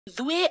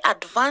Thwe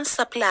Advanced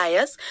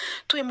Suppliers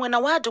twi mwena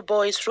wa Du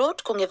Bois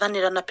Road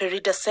kungethanira na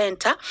Perida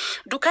Center.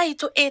 Duka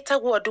itu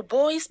etagwo Du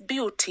Bois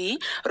Beauty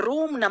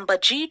room number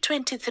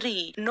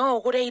G23. No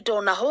ugure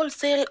indo na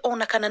wholesale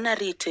ona kana na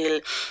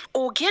retail.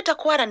 Ungienda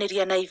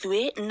kwaraniria na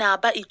ithwe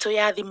namba itu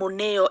ya thimu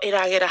neyo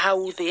iragera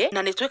hau thi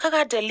na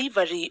nitwikaga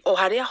delivery o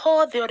haria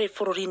hothe uri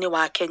bururi-ini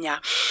wa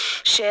Kenya.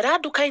 Shera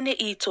duka-ini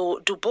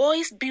itu Du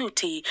Bois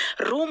Beauty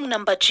room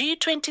number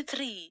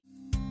G23.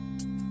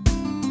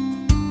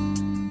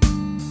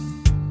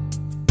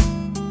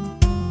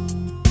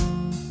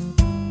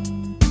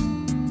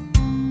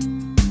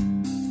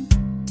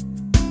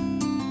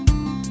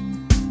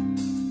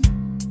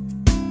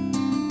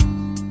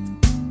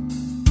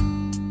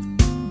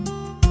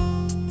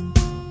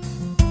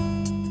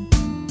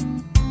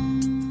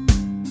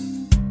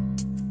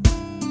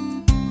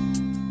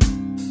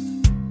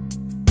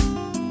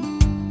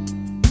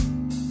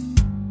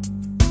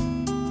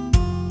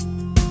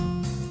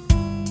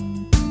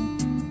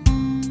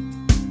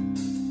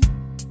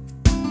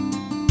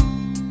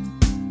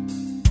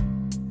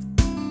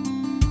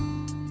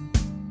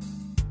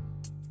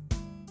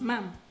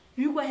 Mam,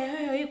 yuko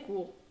heho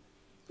iko.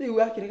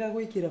 Riu akireka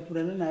gwikira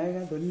burana nawe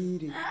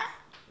gathoniri.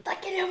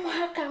 Takire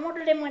muhaka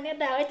mundu rimwe ne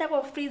dawa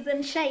itagwo freeze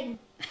and shine.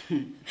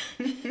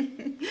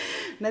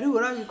 Na riu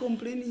uragi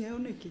complain heho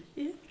niki?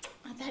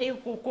 Atari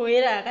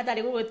kukwira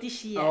katari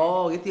gugutishia.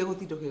 Gitie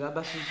gutindo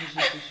kigamba shu.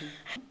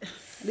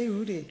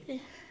 Riu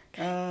ri.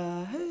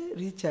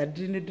 Richard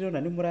ni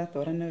ndirona ni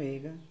muratwarana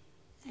wega.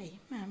 Ai,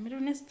 mam, riu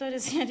ne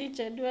stories ya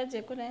Richard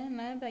waje kuna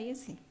na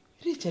thaisi.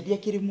 Richard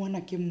akiri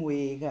mwana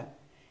kimwega.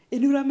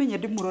 Ini uramenya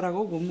ndimuroraga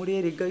uguo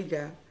muriri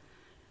ngaiga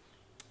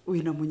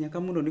wina munyaka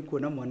muno ni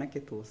kuona mwanake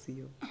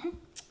tocio.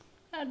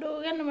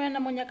 Andu gani mena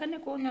munyaka ni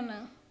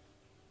kunyona.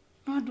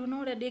 Andu no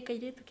ure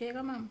ndikairitu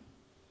kega mama.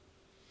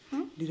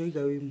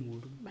 Ndiroiga wi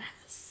muru.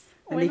 Bas.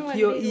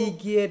 Nikio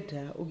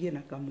ingienda ugie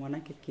na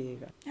kamwanake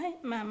kega. Ai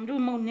mam, riu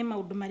mau ni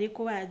maundu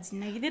mariku waji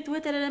na githe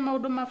tweterere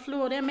maundu ma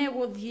flow ria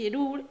meguthie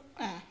riu.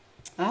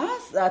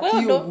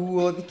 Ati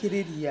uguo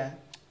thikiriria.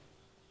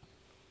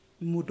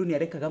 Mundu ni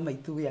arekaga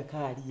maitu wi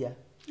akaria.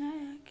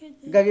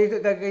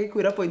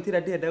 Gagikwira point ira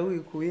ndenda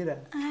gugikwira.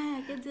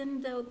 Keje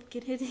nda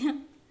uthikiriria.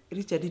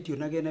 Richard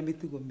ndionage na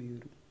mitugo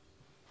miuru.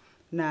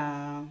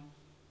 Na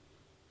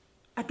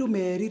atu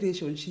me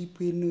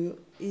relationship ino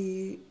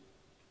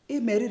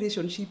me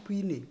relationship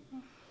ine.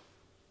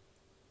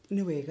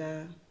 Ni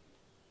wega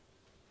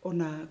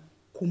ona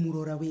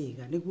kumurora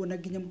wega niguo na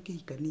nginya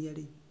mukihikania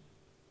ri.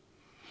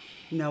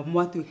 Na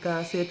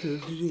mwatuika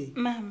settled ri.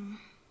 Mam,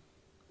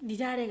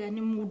 ndirarega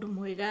ni mundu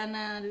mwega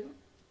na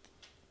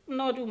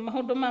no riu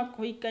maundu ma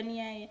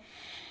kuikania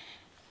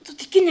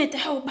tutikinyete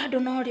hau bado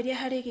no riria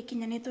hari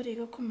gikinya ni turi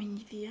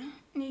gukumenyithia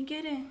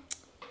ningire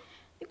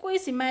iko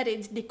isi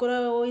marriage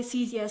ndikoragwo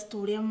serious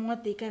story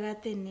mwatikaga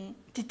tene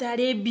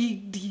titari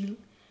big deal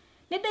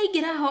ni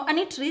ndaigira ho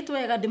ani treat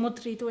wega ndimo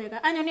treat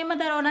wega anyo ni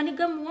matharona ni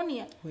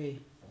ngamuonia we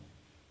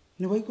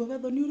ni waigua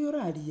gathoni uri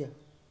uraria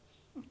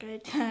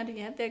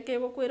tari ateke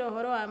gukwira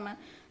horo wa ma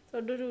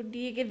tondu riu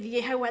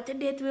ndigithie hau ati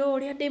ndetwe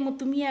uria ndi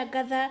mutumia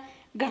ngatha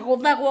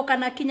ngaguthagwo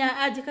kana kinya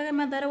anjikage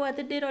matharo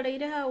ati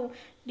ndiroreire hau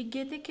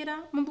ndingitikira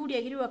muthuri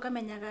agiriwa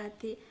akamenyaga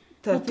ati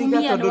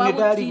mutumia tondu ni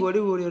ndarigwo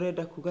riu uri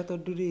urenda kuga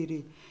tondu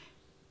riri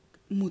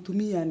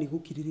mutumia ni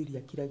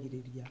gukiririria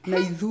kiragiriria na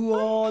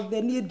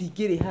ithuothe ni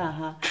ndingiri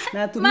haha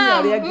na atumia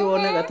aria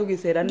angionaga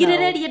tugicera nao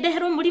ngirirerie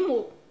ndeherwo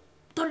murimu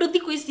tondu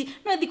thiku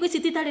ici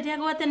titariria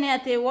gwatene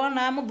ati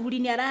wona muthuri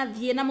ni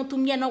arathie na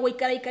mutumia no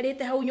guikara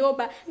ikarite hau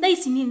nyumba tha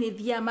ici ni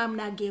thia mam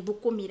na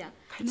ngethukumira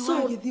so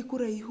agithii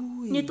kuraihu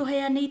ni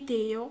tuheane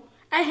itio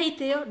ai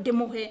itio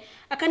ndimuhe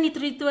akani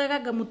treat wega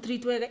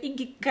ngamutreat wega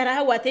ingikara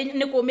hau ati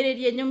ni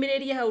kumiririe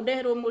nyumiririe hau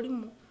ndeherwo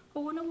murimu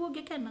uguo niguo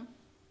ngikena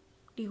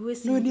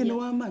ndigwisi no ni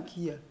wa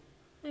makia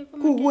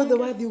kuguothe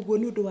wathi uguo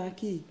ni undu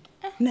waki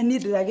na ni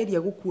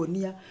ndirageria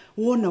gukuonia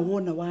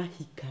wona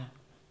wahika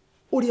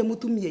uria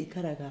mutumia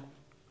ikaraga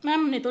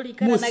mam ni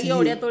turikaraga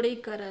uria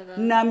turikaraga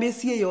na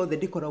mĩciĩ yothe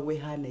ndikoragwo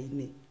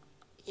ihana-ini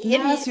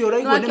nacio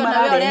ũraigua nĩ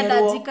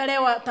marareherwo njikare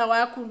ta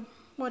waku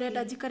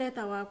urenda njikare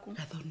ta waku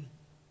gathoni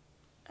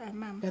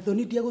mam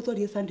gathoni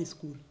ndiagũtwaria Sunday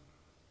school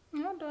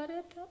no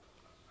ndwarete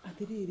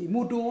atiriri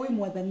mundu wi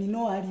mwathani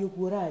no ari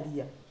uguo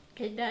raria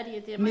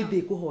keidariete mam ni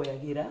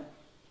ndikuhoyagira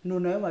no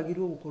nawe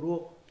wagirwo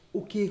gukorwo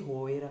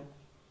ukihoera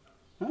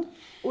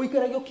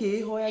uikarage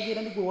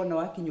ukihoyagira niguo wona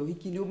wakinya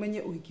uhiki ni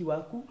umenye uhiki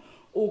waku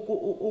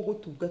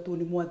ugutungatwo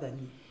ni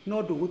mwathani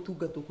no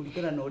ndugutungatwo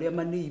kuringana na uria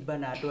maneiba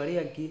na andu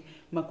aria angi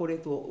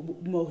makoretwo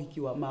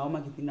mohiki wa mao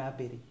magithi na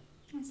mbere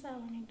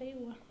sawa ni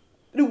ndaigua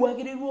riu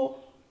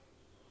wagirirwo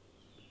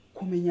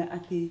kumenya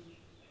ati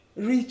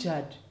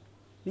Richard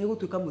ni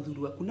gutuika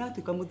muthuri waku na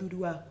atuika muthuri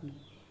waku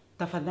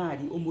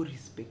tafadhali umu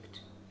respect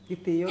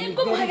gitio ni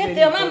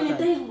ngumuhagete mam ni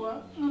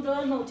ndaigua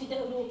mundu no utinde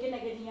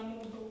urukenageria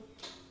mundu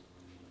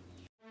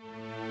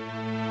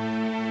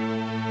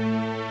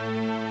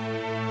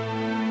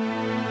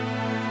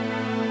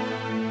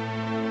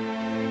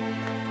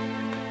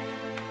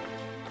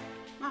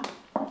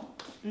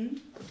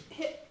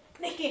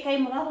Niki kai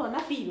muraro wona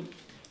biru.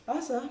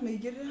 Asa,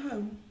 meigirira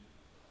hau.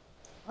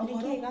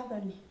 Niki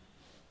gathani.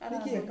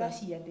 Niki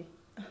gaciande.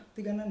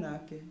 Tigana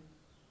nake.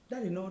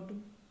 Ndari na undu.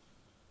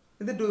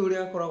 Ithe ndu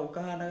uria akoragwo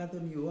kahana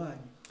gathoni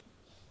wanyu.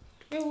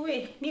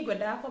 We, ni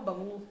ngwendaga kwamba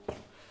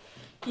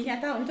kinya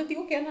taoni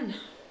tutigukionana.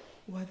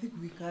 Wathi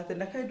gwika atia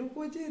na kaĩ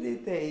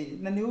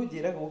ndũkũnjĩrĩte na nĩ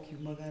ũnjĩraga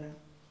ũkiumagara.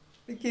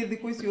 Nĩkĩ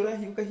thikũ ici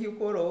ũrahiũka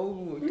hiũka oro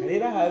ũguo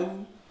ikarĩra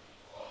hau.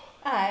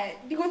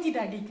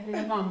 Ndigũtinda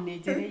ngĩikarĩra mamu nĩ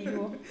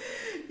njereirwo.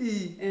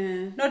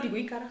 No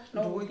ndigũikara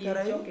no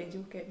gũthiĩ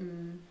njoke.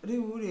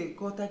 Rĩu rĩ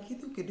kota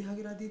kithi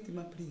ũkĩndĩhagĩra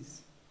thitima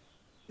please.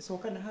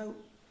 Coka na hau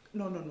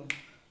no.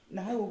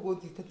 Na hau ũguo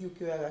ũthiĩ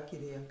ũkĩoyaga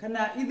kĩrĩa.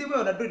 Kana ithuĩ we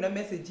ona ndũrĩ na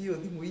message ĩyo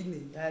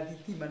thimũ-inĩ ya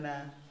thitima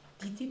na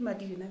thitima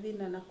ndirĩ na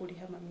thĩna na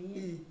kũrĩha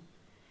mami.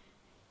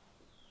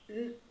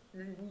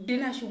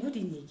 Ndina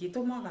shughuli nyingi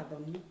tuma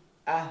gathoni.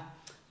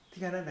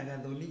 Tigana na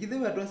gathoni. Githe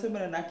we andũ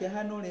acemana nake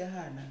ahana ũrĩa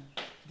ahana.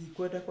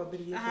 Ndikwenda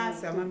kwambĩrĩria.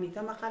 Aca mami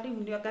tamaka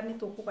rĩu nĩ anga nĩ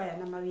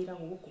tũkũgayana mawĩra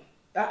gũkũ.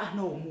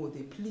 No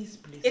ũmũthĩ please.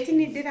 Eti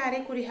nĩ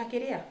ndĩrarĩ kũrĩha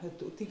kĩrĩa?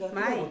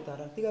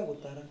 Tiga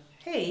gũtara.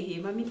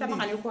 Mami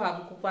tamaka nĩ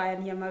ũkũhabu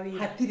kũgayania mawĩra.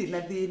 Hatirĩ na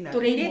thĩna.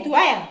 Tũrĩirĩtu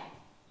aya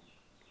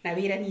na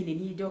wĩra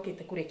niĩ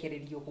njokete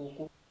kũrekererio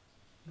gũkũ.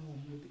 No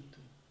ũmũthĩ tu.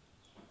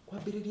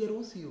 Kwambĩrĩria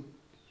rũciũ.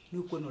 Nĩ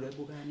ũkuona ũrĩa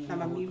ngũgania. Na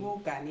mami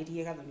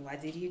gũnganĩrie gathoni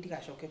wanjĩrie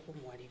ndigacoke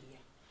kũmwarĩria.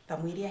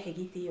 Tamwĩre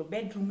ahegite iyo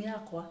bedroom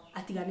yakwa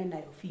atigane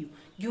nayo biũ.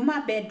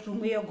 Ngiuma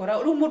bedroom iyo ngora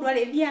rĩu mũndũ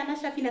arĩthiaga na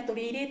cabi na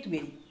tũrĩirĩtu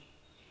ĩrĩ.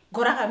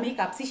 Ngoraga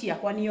makeup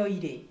ciakwa nĩ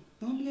oire.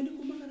 No menya nĩ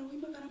kumagara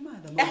oimagara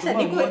matha. Aca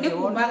nĩ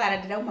kumagara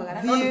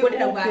ndĩraumagara no nĩguo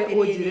ndĩrauga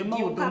atĩrĩrĩ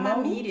ngiũka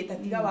mami rĩ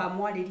tatiga wa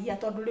mwarĩria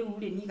tondũ rĩu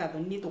rĩ ni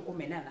gathoni nĩ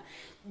tũkũmenana.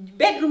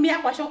 Bedroom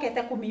yakwa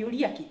cokete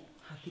kũmĩũria kĩ?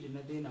 Hatirĩ na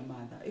thĩna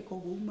matha. Ĩka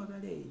ũguo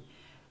umagare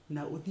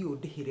na uthi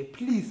ũndĩhĩre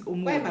please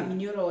ũmũthĩ. We mami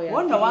nĩ ũroya.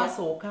 Wona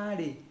wacoka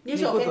rĩ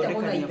nĩ cokete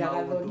gũthaitha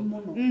gathoni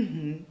mũno.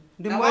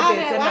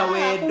 Ndĩmwendete na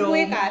wendo.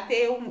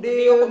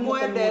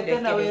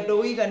 Ndĩmwendete na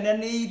wendo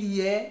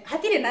ũigananĩirie.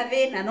 Hatirĩ na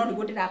thĩna no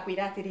nĩguo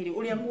ndĩrakwĩra atĩrĩrĩ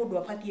ũrĩa mũndũ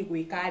abatiĩ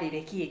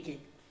gwĩkarĩre kĩĩkĩ.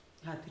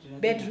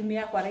 Bedroom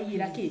yakwa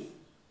araigĩra kĩ?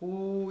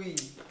 Ui,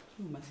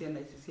 uma ciana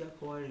ici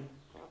ciakwa rĩ.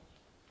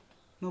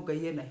 No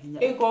Ngai ena hinya.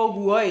 Ĩka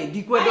ũguo ĩ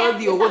ndikwenda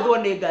ũthiĩ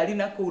ũgũthwo nĩ ngari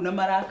na kũu na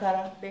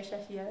marakara. Mbeca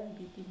cia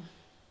thitima.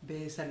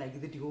 Mbeca na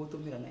githĩ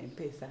ndigũgũtũmĩra na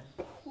M-Pesa.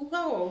 Uga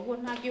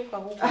ũguo na ngĩũka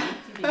gũkũ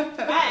gĩtirĩ.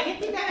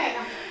 Gĩtinde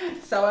wega.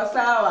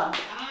 Sawa.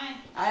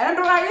 Aya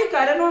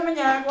ndũgagĩikare no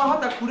ũmenyaga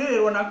kwahota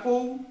kurĩrĩrwo na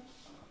kũu.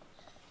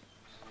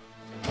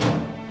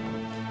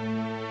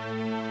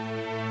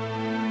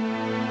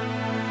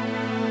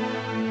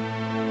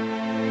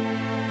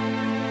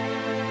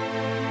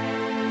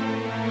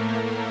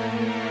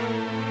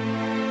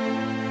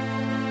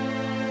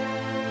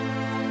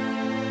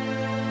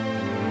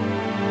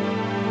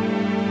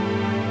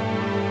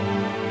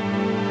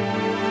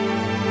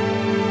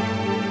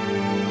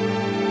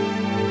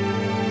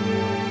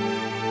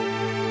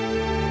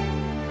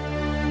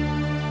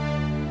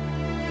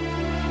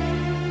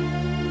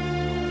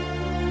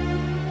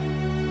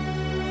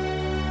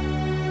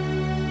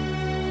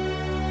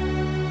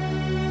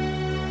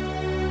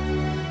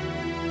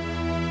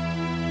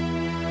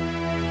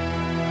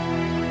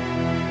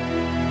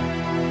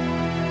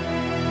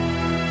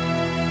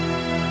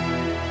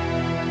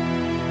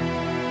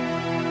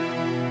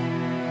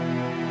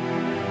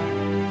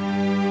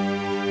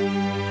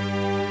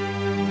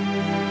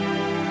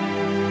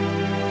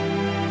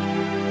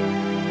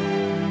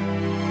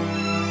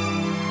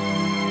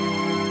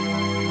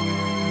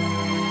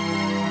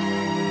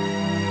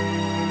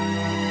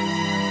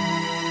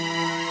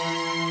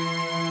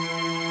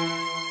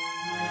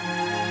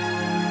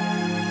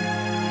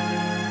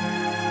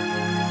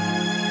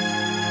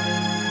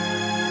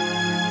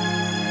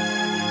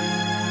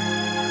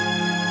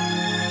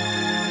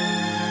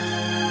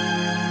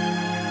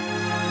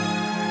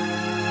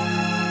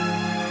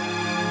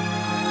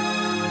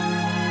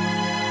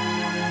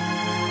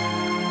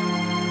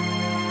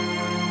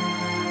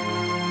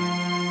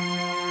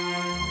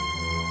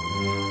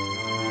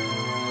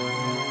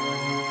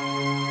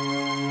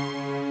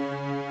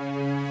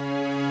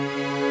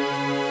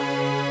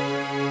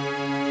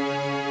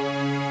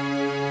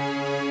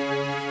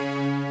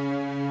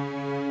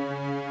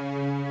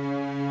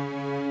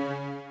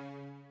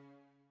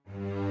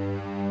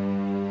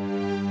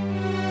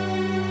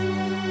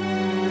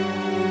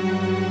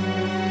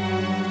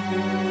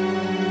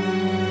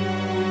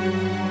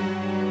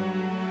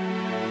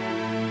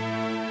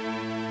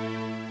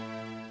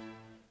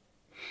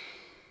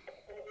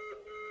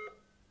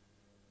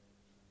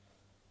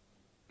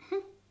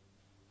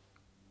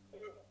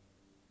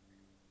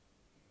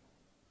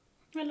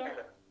 Hello.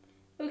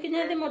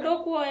 Ukinya thimo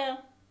ndukuoya.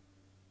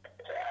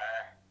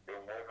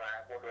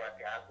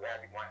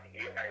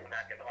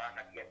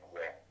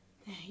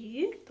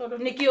 Tondu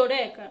niki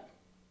ureka.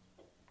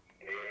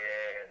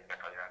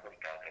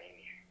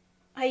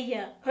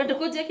 Aya, wenda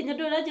kujia kinya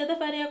nduraja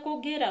thabari ya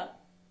kungira.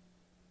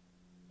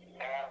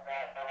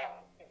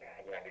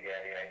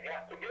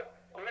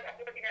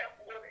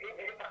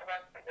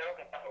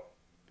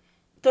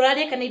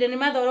 Turarĩkanĩire nĩ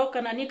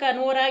mathorokana ni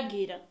kana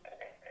ũrangira.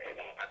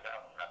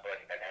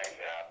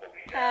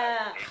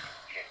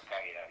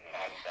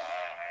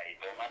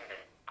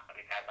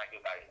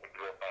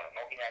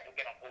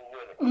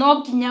 no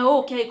nginya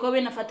ũke angĩkorwo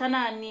wĩna bata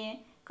naniĩ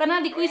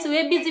kana thikũ ici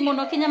wĩ busy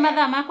mũno kinya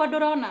mathaa makwa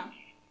ndũrona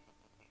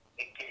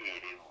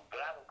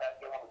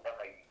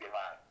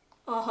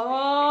oho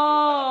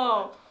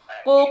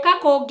gũka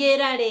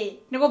kũngĩra rĩ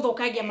nĩ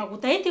gũthũkangia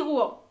maguta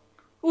ĩtiguo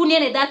rĩu niĩ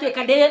nĩ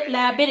ndatuĩka ndĩ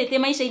liability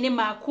maica-inĩ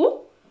maku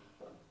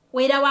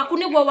wĩra waku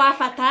nĩguo wa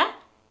bata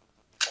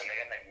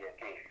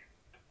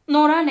no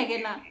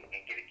ũranegena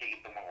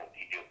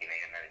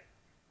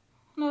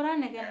no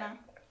ũranegena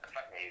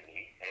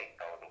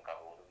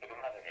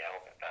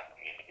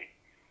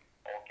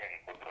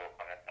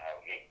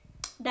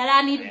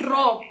ndarani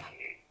drop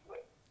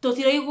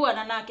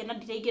tũtiraiguana nake na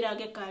ndiraingĩra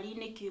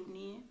gĩkari-inĩ kĩu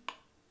niĩ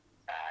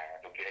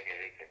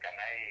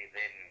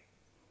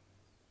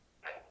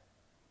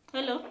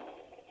hello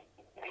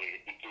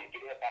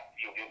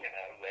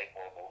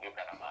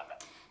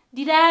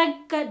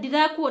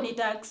ndirakuo nĩ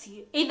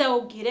taxi either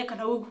ũngĩre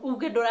kana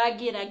uge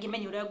ndũrangĩra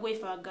ngĩmenya ũrĩa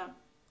ngwĩbanga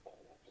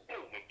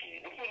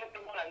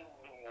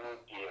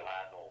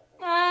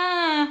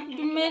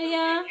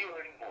ndumĩria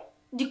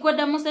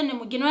ndikwenda mũcene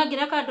mũingĩ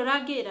nĩwangĩra kana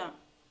ndũrangĩra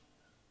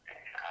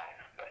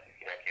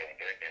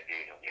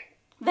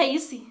thaa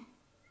ici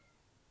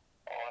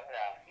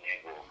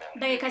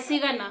ndagĩka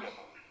cigana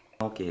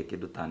okay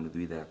kĩndũ ta nuthu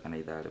ithaa kana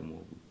ithaa rĩmwe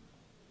ũguo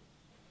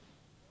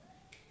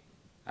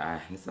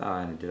nĩ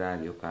sawa nĩ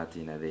ndĩragĩũka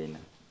atĩ na thĩna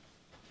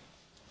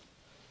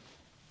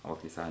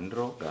okay sawa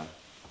nĩndĩroka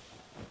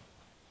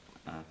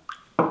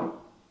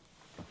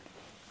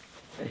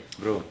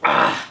bro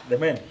the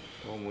man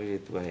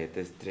mũirĩtu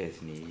ahete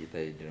stress nĩ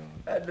igitarĩ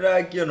ndĩrona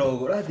ndĩrakĩona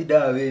ũguo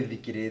ũratindaga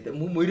wĩthikĩrĩte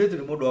mũirĩtu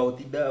nĩ mũndũ wa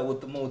gũtindaga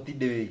gũtũma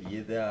ũtinde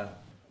wĩgiĩte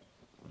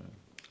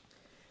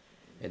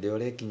hĩndĩ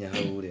ũrĩa kinya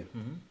hau rĩ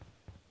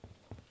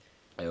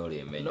ayo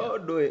ũrĩmenya no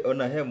ndũĩ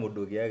ona he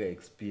mũndũ ũgĩaga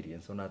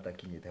experience ona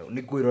atakinyĩte hau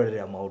nĩ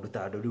kwĩrorera maũndũ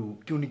tondũ rĩu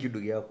kĩu nĩ kĩndũ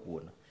gĩa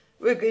kuona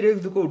wĩkaire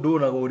gĩtũ kũu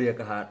ndũnaga ũrĩa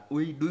kahana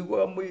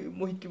ndũiguaga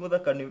mũhiki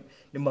mũthaka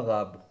nĩ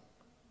magambo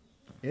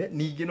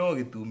ningĩ no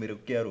gĩtumĩro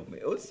kĩa arũme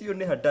ũcio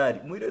nĩ hatari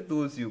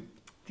mũirĩtu ũcio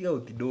tiga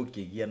gũtinda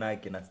ũkĩgia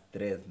nake na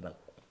stress na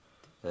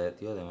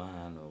ti othe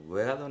mahana ũguo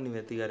wega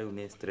thonime tiga rĩu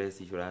nĩ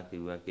stress icio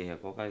ũrakĩigua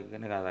kĩheko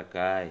nĩ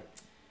gathakaĩ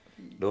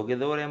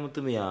ndũngĩtha ũrĩa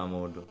mũtumia wa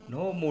mũndũ no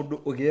mũndũ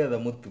ũgĩetha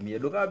mũtumia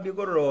ndũkambie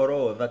kũrora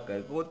ũhoro thaka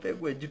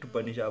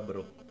gũtegwenjitupanisha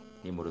bro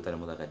ni mũndũ ũtarĩ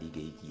mũthaka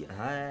ndingĩhikia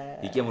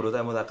hikia mũndũ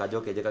ũtarĩ mũthaka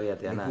njoke njĩkage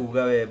atĩa na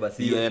kuga we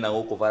basi na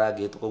gũkũ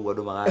barangĩtũ koguo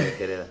andũ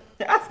magarekerera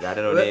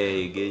ngarero nĩ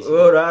hĩngĩ ici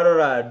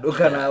ũrarora andũ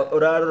kana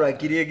ũrarora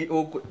kĩrĩa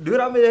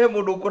ndũramenya he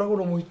mũndũ ũkoragwo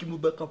na mũhiki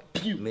mũthaka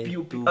piu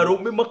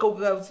arũme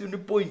makauga ũcio nĩ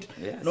point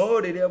no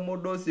rĩrĩa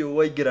mũndũ ũcio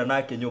waingĩra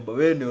nake nyũmba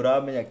we nĩ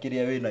ũramenya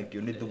kĩrĩa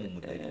wĩnakĩo nĩ thumu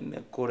mũtheri nĩ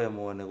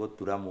kũremwo nĩ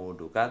gũtura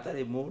mũndũ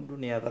katarĩ mũndũ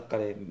nĩ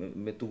athakare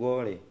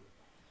mĩtugo rĩ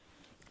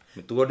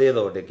mĩtugo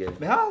ndĩthondeke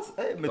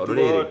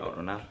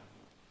ona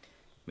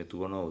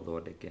mĩtugo no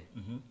ũthondeke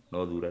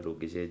no thura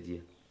ndũngĩcenjia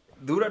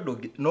thura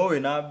ndũngĩ no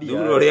wĩna mbia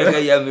thura ũrĩa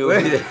Ngai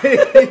amĩũmbire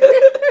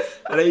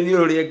arĩa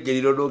iniũrũ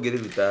rĩekĩrirwo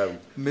ndũngĩrĩruta hau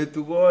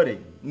mĩtugo rĩ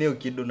nĩyo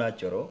kĩndũ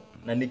natural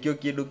na nĩkĩo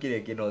kĩndũ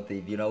kĩrĩa kĩna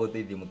ũteithio na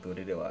gũteithia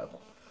mũtũrĩre waku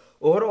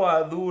ũhoro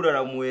wa thura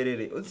na mwĩrĩ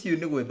rĩ ũcio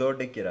nĩ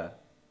gwĩthondekera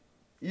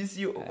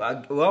icio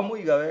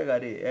wamũiga wega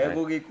rĩ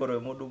egũgĩkorwo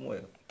mũndũ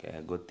mwega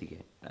ngũtige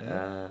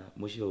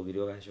mũciĩ ũgire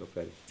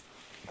ũgacoka rĩ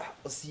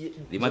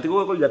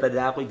Dimatigo kũigata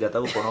ndĩrakũingata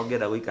gũkorwo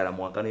ũngĩenda gũikara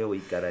mwaka nĩ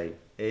ũgũikara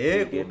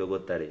kĩndũ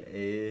gũtarĩ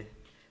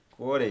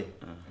kũrĩ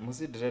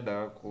mũciĩ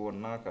ndĩrendaga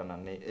kuona kana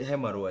he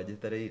marũa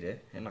njetereire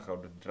hena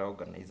kaũndũ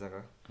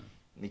ndĩraorganizaga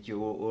nĩkĩo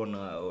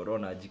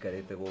ũrona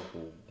njikarĩte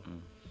gũkũ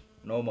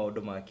no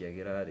maũndũ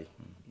makĩagĩra rĩ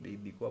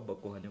ndikwamba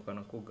kũhanyũka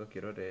na kũu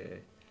ngakĩrore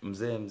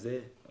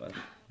mzee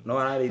no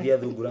ararĩithia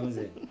thungura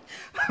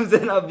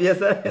mzee na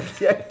biacara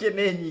ciake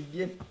nĩ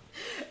nyingĩ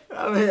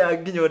amenya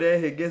nginya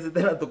ũrĩa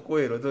hĩngĩcĩte na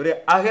tũkwĩrwo tũrĩa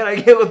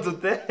ageragia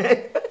gũtũte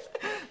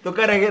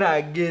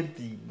tũkaregera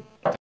ngĩti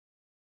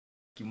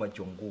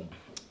kimacho ngumu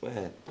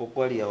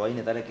ũkwaria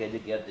hwainĩ tareke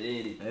njĩke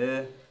atĩrĩrĩ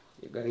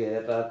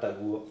ngagĩre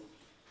tataguo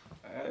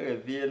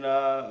agĩthiĩ na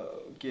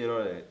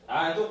kĩrore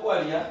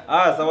tũkwaria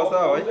sawa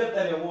sawa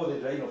tene ũmũthĩ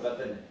ndĩrainũka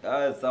tene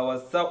sawa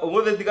sawa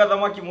ũmũthĩ tiga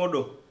thamaki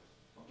mũndũ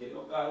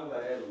ũkaruga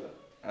heruga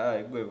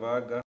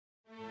ngwĩbanga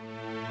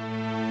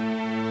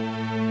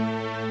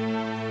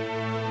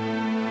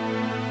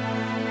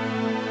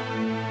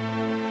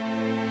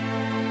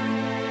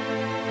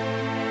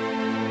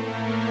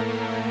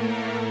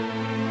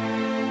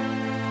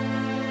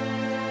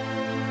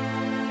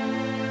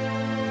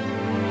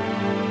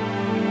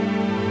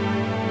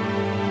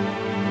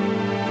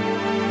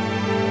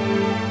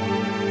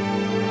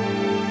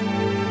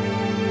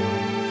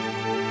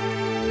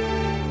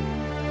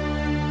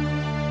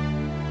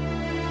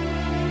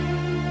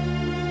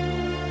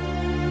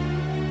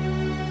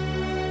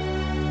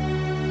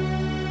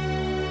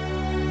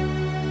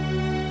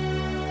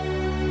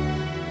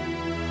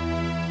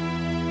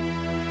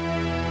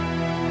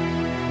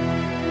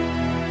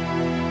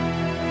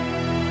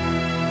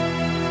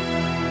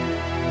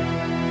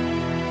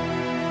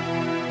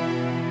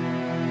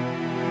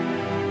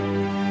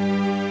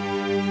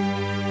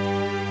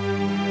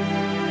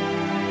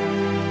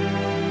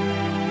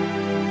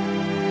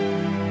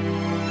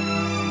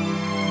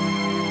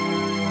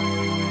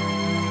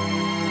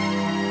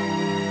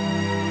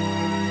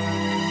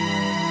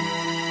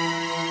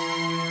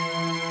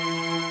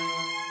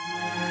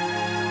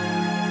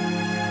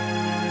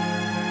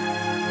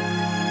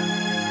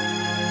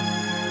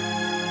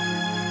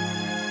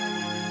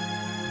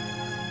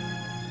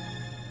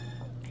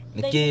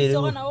Niki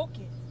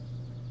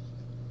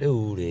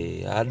riu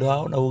ri andu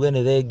hao na uge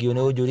ni thengio ni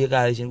unjurie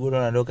kari cingu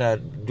na ndoka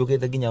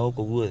njukite nginya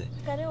guku guothe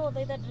kare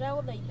uthaitha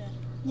ndiraguthaitha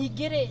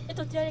nyingi ri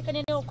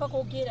itutiarikanie ni uka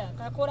kungira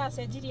ka kura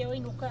cenjirie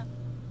uinuka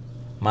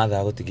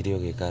matha gutigire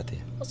ugika atia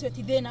ucio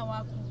ti thina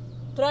waku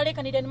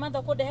turarikanire ni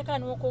matha kundehe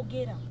kana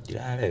ukungira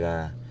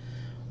ndirarega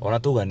ona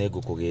tuga ni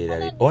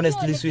ngukugira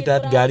honestly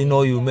sweetheart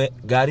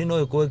gari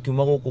no ikuwe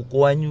kiuma guku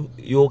kwanyu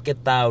yuke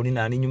tauni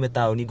na ni nyume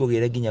tauni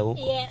ngugire nginya guku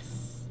yes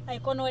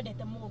aikono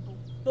wendete mundu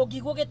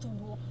ndungigwo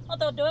giturwo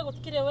ota ndewe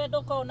gutikire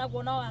wendo ko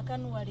naguo na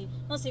wakanua ri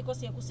no ciiko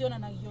ciaku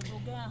cionanagio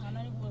ndunge haha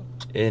na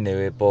niguo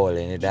we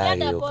pole ni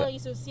ndagiuka kwa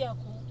icio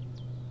ciaku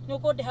ni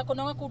ukundeha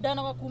kono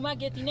gakundana gakuma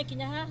geti-ini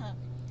kinya haha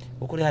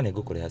ukuriha ni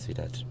ngukuriha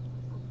sweetheart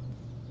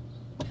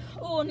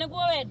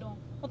niguo wendo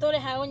utore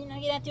ha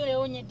unyinagira ati uri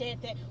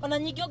unyendete ona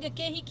nyingi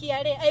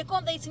ungikihikia ri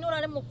aiko tha ici ni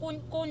urare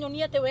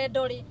mukunyonia ati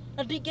wendo ri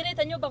na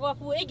ndingirite nyumba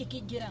gwaku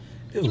ingikingira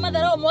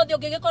imathara mothe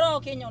ungigikorwo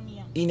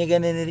ukinyonia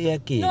inegeneneria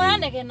ki no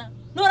anegena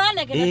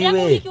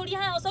ndakuhikiuria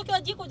ha ucoke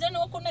ujiku jani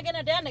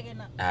ukunegena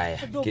ndanegena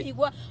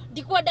ndukigwa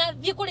ndikwenda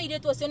thie kuri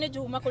iretu acio ni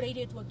njuma kuri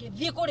iretu angi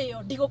thie kuri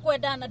yo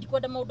ndigukwenda na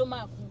ndikwenda maundu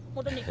maku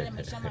mundu ni kire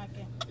maisha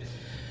make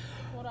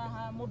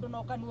ha mundu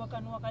no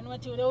kanua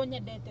ti uri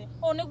unyendete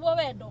niguo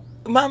wendo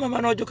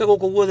mama no njuke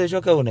guku guothe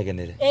coke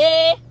unegenere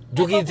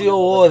njugithio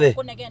wothe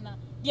kunegena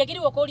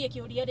ndiagiriwo kuria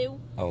kiuria riu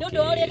ni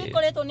undu uria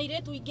gikoretwo ni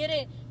iretu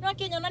ingire no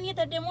akinyonanie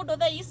ta ndi mundu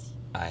tha ici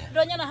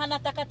ndonyana hana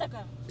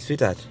takataka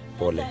sweetheart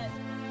pole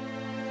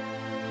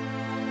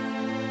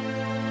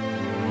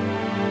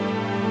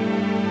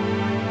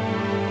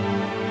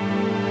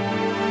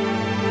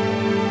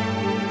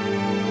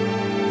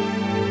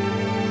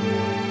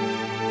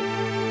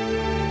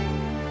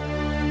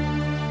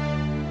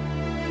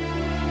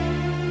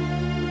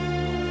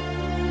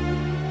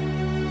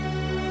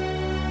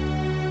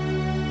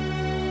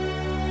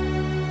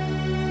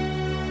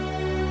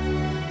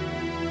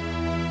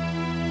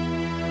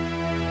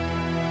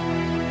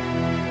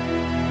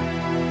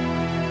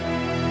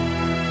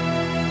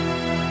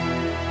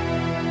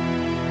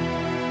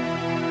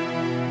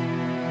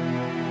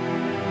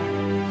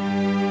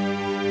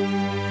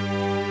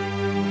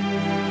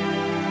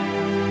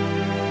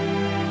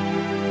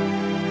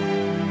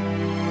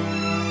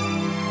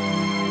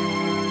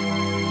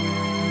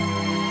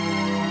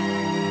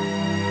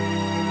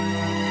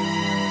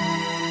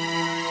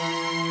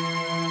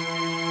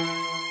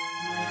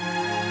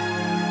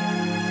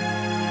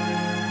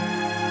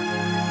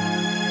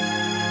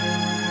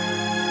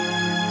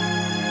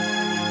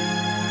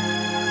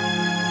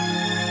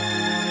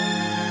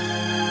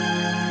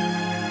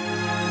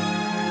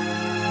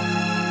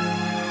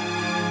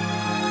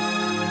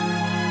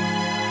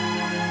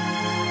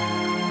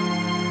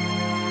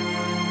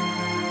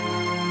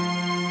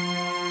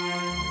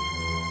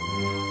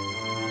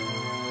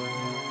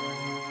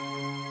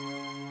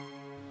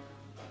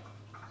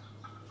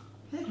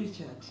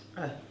Richard.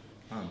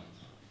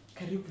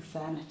 Karibu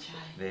sana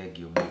chai. Thank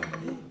you.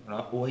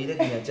 Na uhaire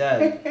kinya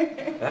chai.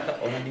 Kaka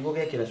ona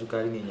ndigogekera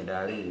cukari ni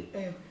nyenda riri.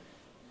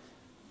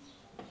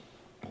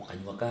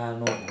 Ukanywa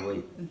kano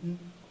ngoi.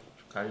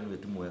 Cukari ni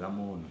wetu mwega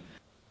muno.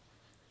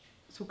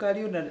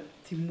 Cukari una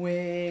ti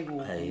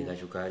mwego. Ai ga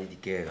cukari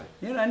dikega.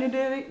 Nira ni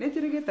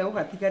ndirigite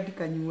ugatika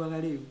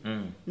ndikanyuaga riu.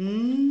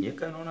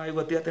 Yeka nona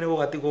igoti atene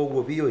ugatiga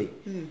uguo bioi.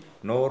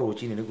 No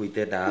ruchini ni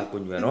guitenda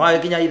kunywa. No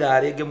agikinya ithaa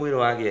ringi mwiro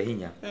wage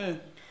hinya.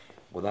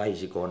 Guthaa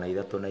ici kona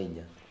 3 na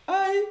 4.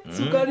 Ai,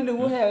 cukari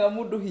niguo heaga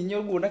mundu hinya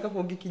uguo na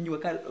kabo ngikinywa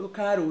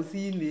ka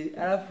rucini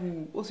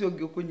arafu ucio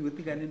ungi ukunywa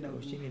tigane na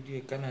rucini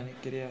ndiwe kana ni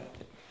kiria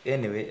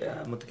anyway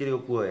mutikiri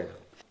ukuoya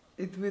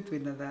ithuĩ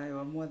twĩna thayũ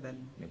wa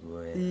mwathani niguo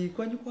wega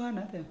kwanyu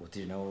kuhana atĩa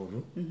gũtirĩ na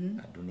ũru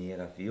andũ nĩ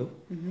ega biũ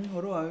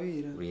ũhoro wa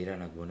wĩra wĩra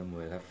naguo nĩ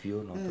mwega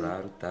biũ no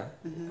tũraruta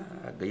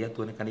Ngai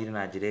atuonekanire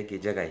na njĩra ĩngĩ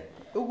njega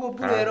ũguo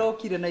mbura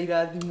ĩrokire na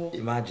irathimo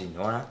imagine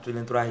ona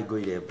twĩne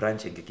tũrahingũire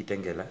branch ĩngĩ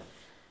Kitengela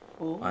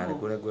nĩ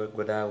kũrĩa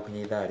ngwendaga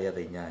gũkinya ithaa rĩa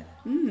thaa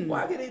 8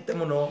 wagĩrĩte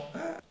mũno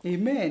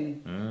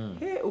amen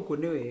ũguo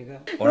nĩ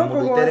wega ona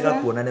mũndũ iterega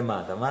kuona nĩ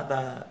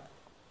Martha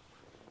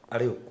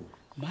arĩ ũku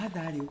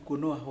Martha arĩ ũku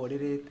no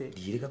ahorerete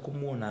ndirĩga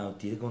kũmuona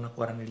ũtirĩga ona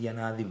kwaranĩria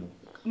na thimũ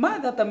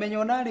Martha tamenya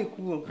ona arĩ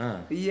kuo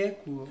iye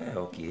kuo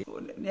okay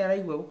nĩ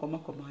araigua gũkoma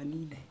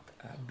hanini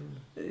andũ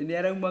nĩ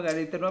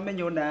araumagarĩte no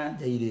amenya ona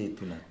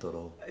njairĩtu na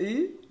toro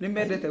nĩ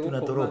mendete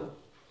gũkoma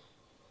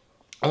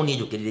au nĩ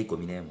njũkĩrire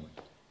 11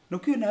 no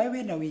kĩo nawe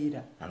wĩna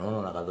wĩra na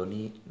no na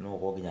Gathoni no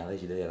go nginya thaa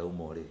ici rĩrĩa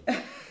rauma ũrĩ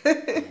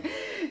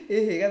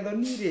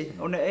Gathoni rĩ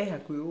ona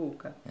hakuhĩ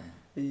gũka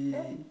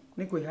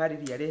nĩ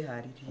kwĩharĩria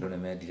areharĩria andũ nĩ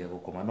mendire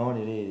gũkoma no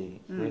nĩ rĩrĩ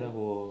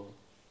kwĩragwo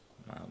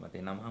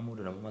mathĩna ma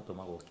mũndũ namo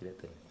matũmaga ũkĩre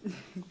tene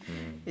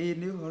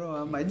nĩ ũhoro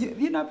wa ma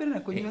thiĩ na mbere na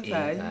kũnyua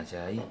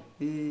cai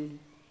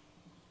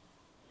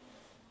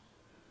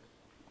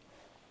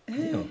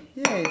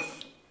yes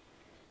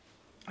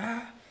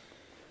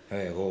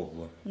wega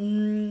ũguo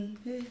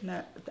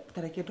na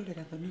tareke ndore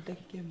Gathoni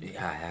ndagĩka ĩmwe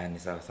haya nĩ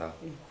sawa sawa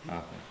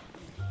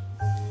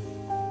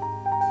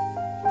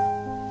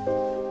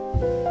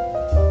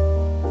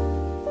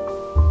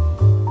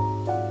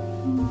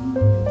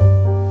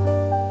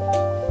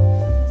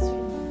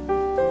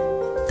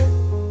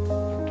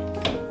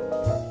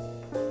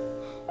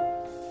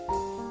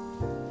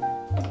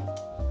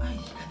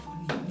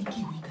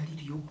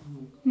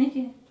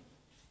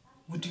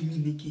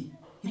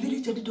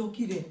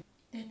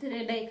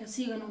ndagika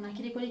cigana ona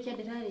kiri kurikia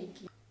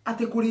ndirarikia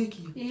ate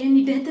kurikio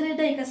ni ndetere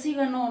ndagika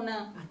cigana ona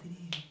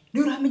atiriri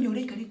ni uramenya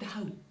uria ikarite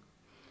hau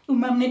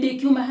mam ne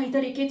ndekiuma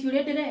haitariketi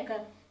uria ndireka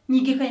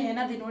nyingi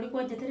kahena thina uri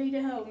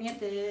kwanjetereire hau ni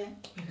aterere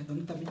wega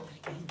thoni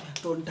tabitarika hinja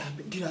tonda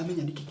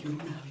ndiramenya niki kiuru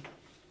nawe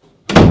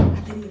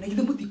atiriri na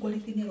ithe muti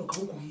kwalite ni aroka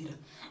gukuhira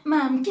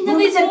mam kinya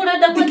ni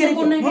urenda kwanja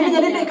kunegena no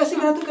menya ndeka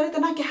cigana tukarite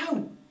nake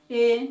hau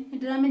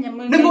ndiramenya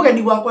ni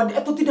mugeni wakwa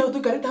atutinda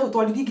tukarite hau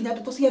twarithi nginya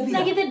ndeto cia thira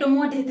na githe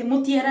ndumwendete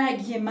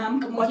mutiaragie mam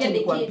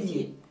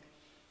kamukiandikitie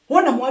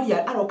wona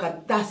mwaria aroka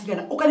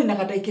ndacigana ukanina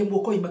kadaike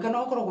muoko ima kana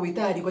okorwo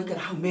gwitari gwaikara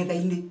hau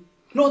metha-ini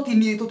no ti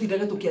nie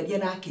tutindage tukiaria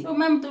nake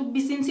mam tu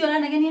bisinsi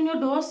oranagenia ni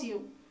undu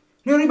ucio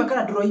ni uraima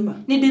kana nduraima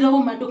ni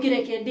ndirauma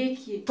ndukireke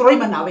ndikie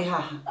turaima nawe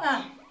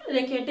haha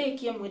reke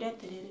ndikie mwire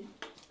atiriri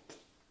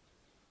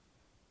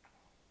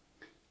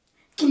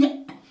kinya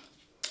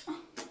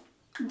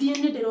ndie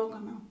ni ndiroka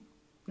mam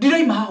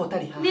ndiraima haha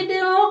utari haha ni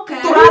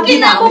ndiroka turathi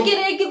nawe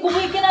ngukireke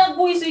ngwikira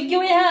nguico ingi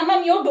wi haha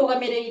mami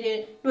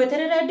undugamirire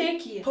ndweterere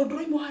ndikie to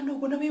nduraima hana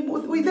uguo na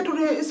we ithe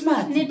nduri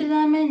smart ni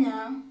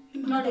ndiramenya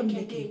no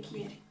reke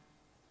ndikie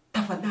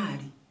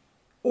tafadhali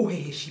uhe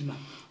heshima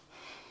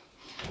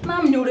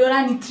mam ni uri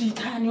urani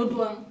treat ni undu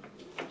wa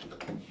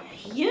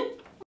ye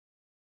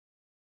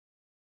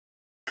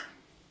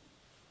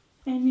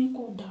eni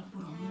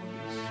kudabura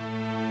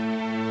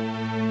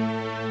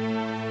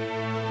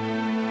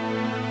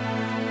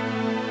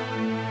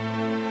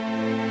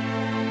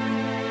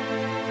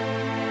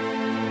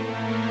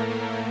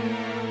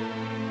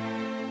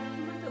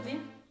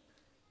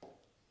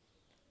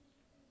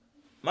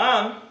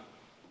Mam.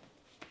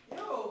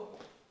 yo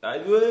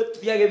Ayo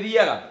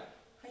thiaga.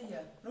 haya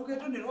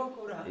rugendo ni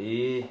rwakura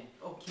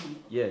okay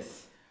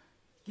Yes.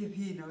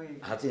 githina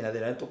wega Hatina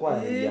thina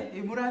tukwaria.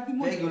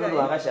 murathimo Thank you no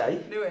wa gacai.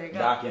 ni wega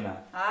Ndakena.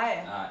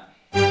 haya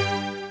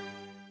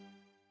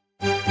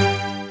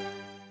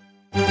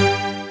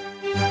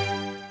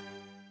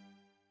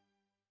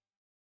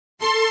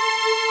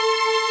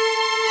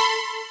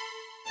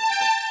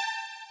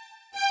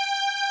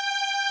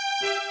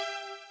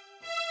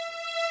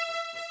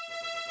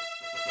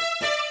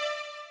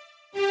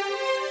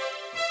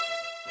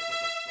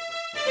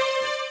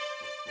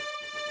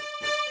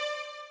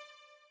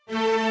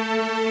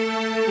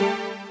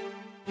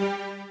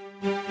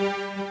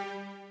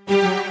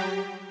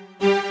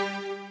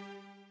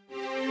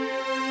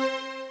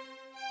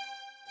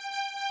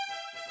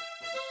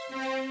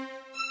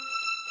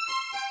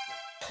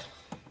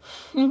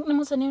ni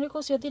musani uri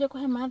ko cio thire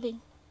kuhe mathi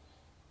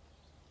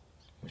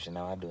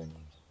Mucina wa ndonyi.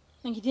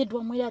 na ngithie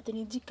ndwamwira ati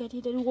ni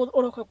njikarire riu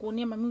uroka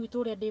kuonia mami witu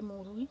uria ndi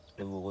murui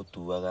Riu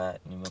gutuaga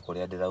nime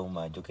kuria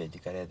ndirauma njuke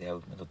njikare thi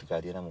hau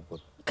tutikarie na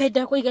mukuru.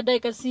 kaida kuiga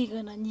ndagika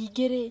cigana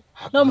nyingiri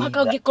no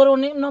mhaka ungikorwo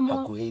ni no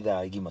Hakuhi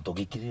ithaa igima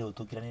tungikirire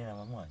utukiranie na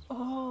mamu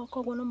wanyu.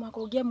 koguo no mhaka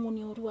ungia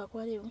muni uru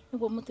wakwa riu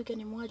niguo mutuke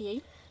ni mwaria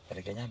i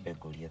Reke nyambe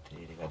nguria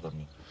atiriri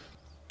gathoni.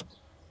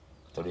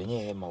 Tondu nye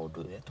he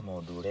maundu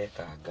maundu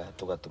urekanga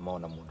tugatuma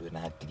ona mundu ena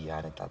hakiri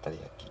yane tatari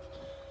akiri.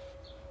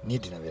 Ni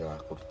ndina wira wa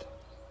kuruta.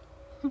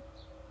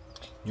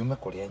 Nyume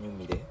kuria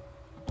nyumire.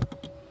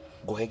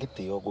 Nguhe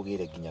gitio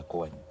ngugire nginya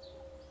kwanyu.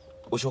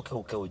 Ucoke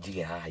uke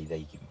unjige haha ithaa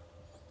igima.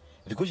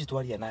 Thiku ici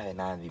twaria nawe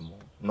na thimu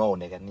no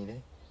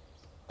uneganire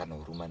kana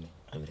urumane.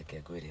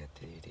 Reke ngwire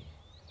atiriri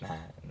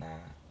na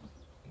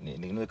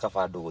ni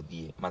kaba ndu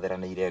guthie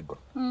matheraneire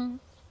ngoro.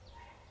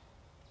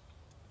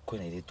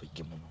 Kwina iritu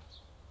ingi muno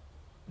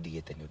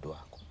ndigite ni undu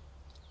waku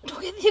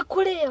ndugithie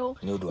kurio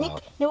ni undu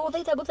wa ni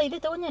guthaitha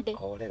guthaithite unyende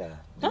orera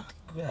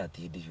ngwa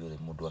ati ndi ciothe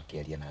mundu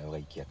akiaria nayo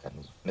gaikia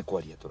kanu ni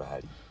kwaria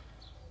turari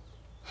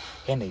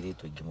hena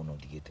iritu ingi muno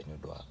ndigite ni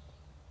undu waku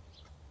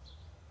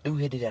riu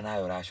hindi ria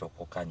nayo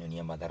uracoka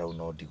ukanyonia matharau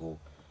no ndigu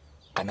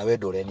kana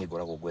wendo uria ni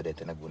ngoragwo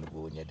ngwendete naguo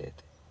niguo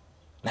nyendete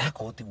na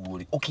akorwo tiguo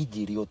ri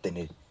ukinjiria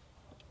utene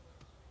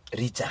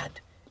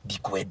Richard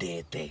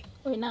ndikwendete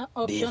wina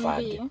option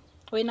B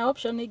wina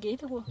option ingi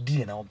itugo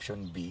ndire na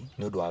option B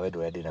ni undu wa wendo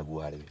uria ndi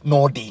naguo hari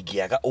no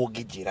ndingiaga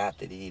unginjira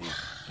atiriri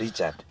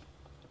Richard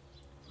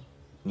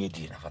ni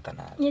ndire na bata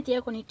nawe nyeti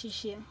yako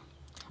nitishia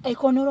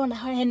aiko no rona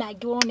hena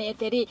angi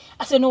wonete ri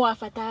acio no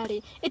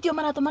wabatari itio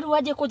marato maru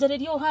waje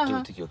kunjaririo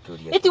haha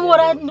itio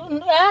wora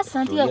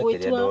asanti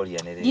agwitwa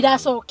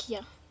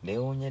ndiracokia ni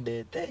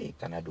unyendete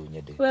kana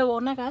ndunyende we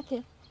wonaga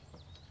atia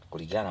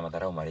kuringana na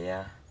matharau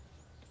maria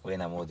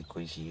wena mo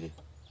thikũ ici ri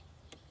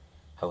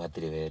hau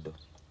hatire wendo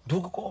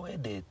ndungĩkorwo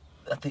wendete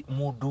ati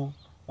mundu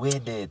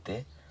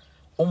wendete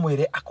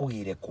umwire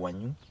akugire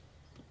kwanyu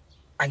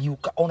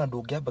agiuka ona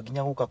ndungiamba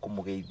nginya guka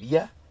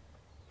kumugeithia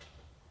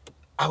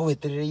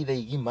agweterere itha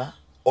igima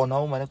ona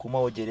umane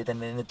kuma unjirite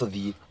ni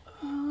tuthie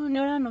ni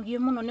uranogio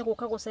muno ni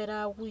guka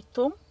gucera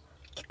gwitu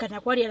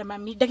kana kwaria na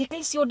mami ndagika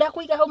icio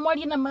ndakuiga hau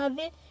mwarie na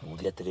mathi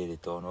nguria atiriri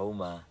to no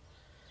uma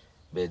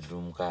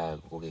bedroom ka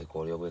gugika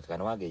uria gwika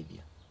kana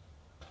wageithia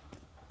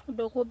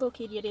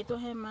nduguthukirie ritwa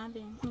he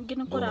mathi ngi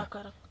ni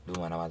kurakara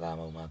nduma na mathaa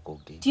mau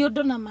makungi ti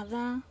undu na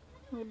mathaa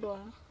undu wa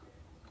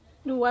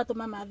riu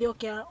watuma mathe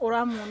okia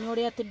uramuoni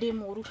uria ati ndi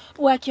muru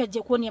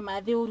wakianjia kuonia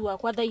mathe uru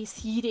wakwa thaa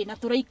ici ri na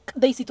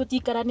thaa ici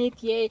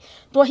tutikaranitie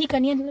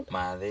twahikanie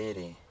mathe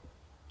ri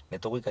ni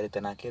tuguikarite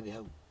nake thi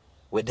hau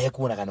wende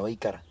kuonaga no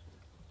ikara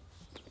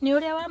ni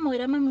uria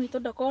wamwira mami witu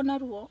ndakona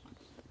ruo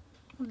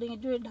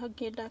ndinjui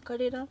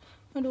ndakarira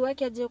ndu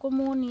wakianjia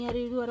kumuonia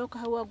riu aroka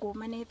hau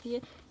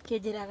angumanetie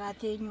kinjiraga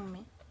ati nyume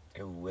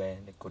we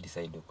ni ku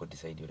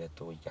decide uria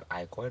tuguikara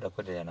aikwenda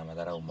kwendelea na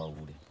matharau mau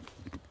ri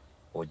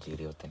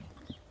unjire otene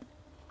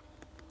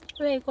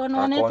we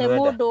kono onete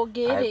mundu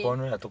ngiri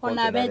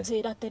ona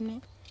benjira tene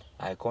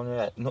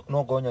aikwenda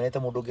no ngonyonete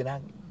mundu ngi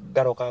na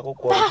ngaroka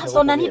gukwa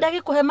so na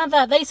ndagikuhe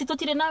mathaa ici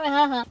tutire nawe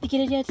haha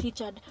tikiriria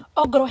Richard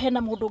ongoro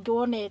hena mundu ngi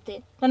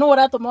wonete na no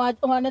uratuma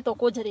wanete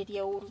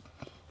kunjariria uru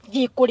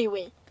gi kuri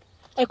we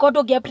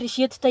aikondo ngi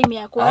appreciate time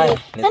yakwa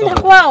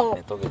enda kwao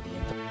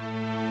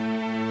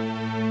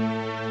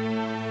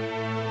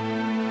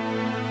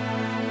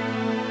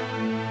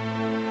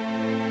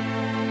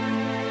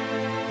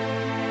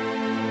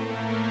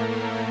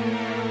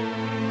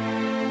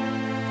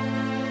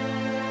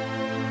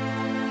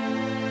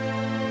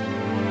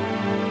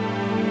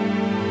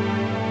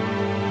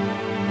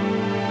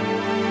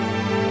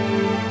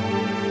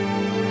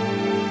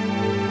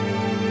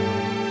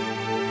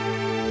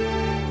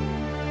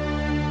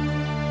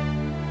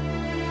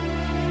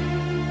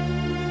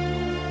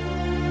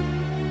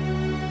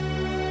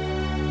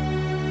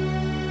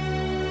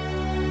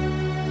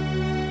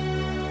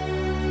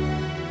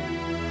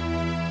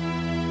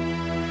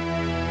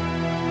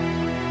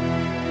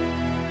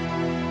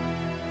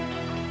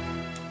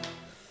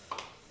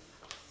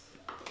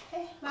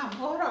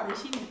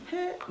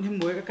ni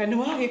mwega kana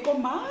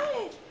wagikoma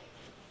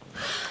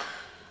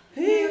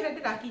ure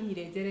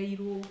ndirakinyire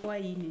njereirwo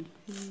hwaini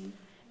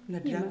na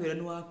ndirakwira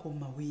ni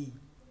wakoma wi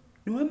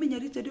ni wamenya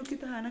Richard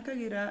ukitahana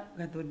kagira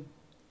gathoni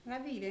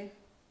gathire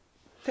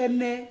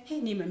tene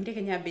ni mamire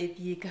kenya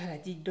bethi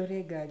garaji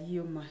ndore ngari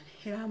yoma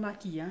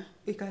iramakia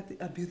ikati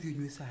abithi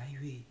unywe sai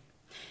we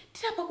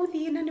tirapa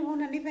guthie na ni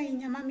wona ni thaa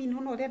inya mami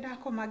no uria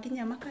ndakoma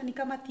nginya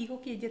makanika matigo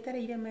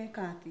kinjetereire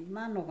mekati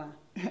manoga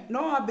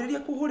no ambiriria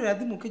kuhurira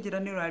thimu kinjira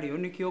ni urario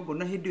ni kiongo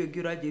na hindi ingi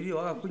uranjirire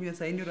waga kunywa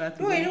sai ni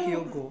uratiga ni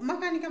kiongo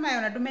makanika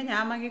mayo na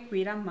ndumenya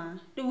magikwira ma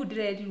riu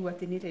ndirerirwo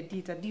ati ni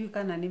redita ndiu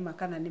kana ni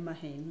makana ni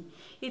maheni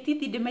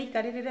ititi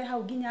ndimaikarire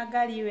hau nginya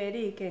ngari iyo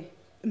erike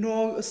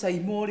no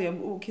saimoria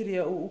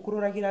ukiria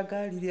ukuroragira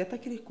ngari ri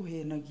atakiri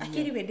kuhenagia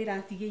akiri we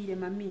ndiratigire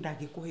mami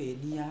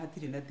ndagikuhenia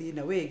hatire na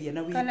thina wegia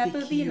na kana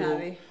tuthi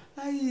nawe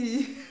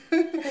ai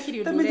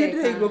atakiri tamenye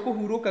ndiraigua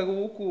kuhuruka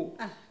guku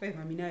we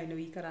mami nawe ni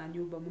wikara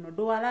nyumba muno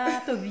ndwara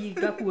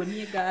tuthinga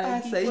kuonie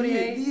ngari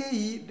kuria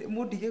thii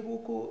mundige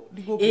guku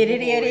ndigo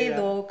iriria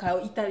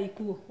rithoka itari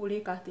kuo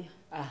urika atia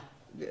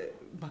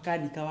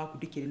makanika waku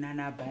ndikiri na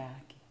namba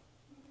yake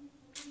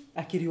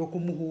akiri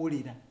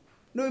okumuhurira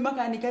no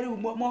makanika riu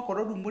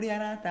mwakoro ru muri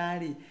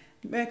aratari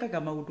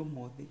mekaga maundu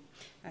mothe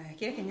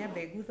kire kenya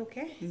mbegu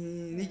thuke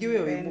ningi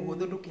wewe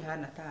muhuthu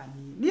ndukihana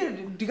tani ni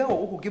ndigago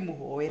guku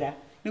ngimuhoera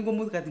niguo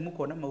muthigathi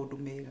mukona maundu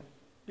mega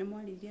ni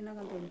mwaririe na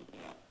gathoni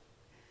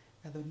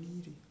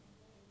ri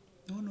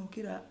no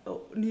kira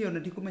ni ona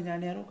ndikumenya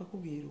ni aroka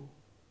kugirwo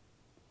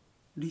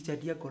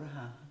Richard akora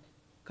haha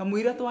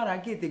kamwira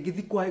twarangite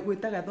ngithi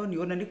gwita gathoni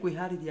ona ni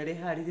kwihariria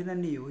reharirie na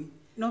ni ui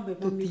no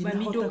bebo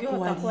mami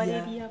ndungihota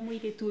kwariria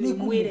mwire tu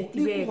mwire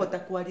ti wega kuhota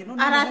kwaria no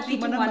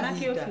aratwiti mwana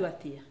ke ucio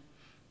atia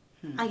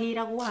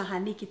agira gwa haha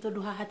niki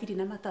tondu haha tiri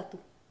na matatu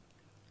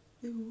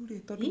riu ri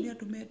tondu ni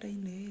andu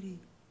mendaine ri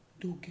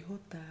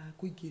ndungihota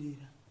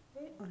kuingirira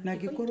na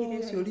gikorwo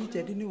ucio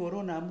Richard ni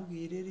worona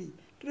amugire ri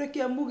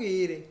tureke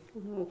amugire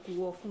no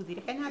kuo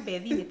futhire kenya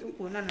bethi ni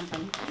tukuona na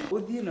mami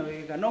uthie na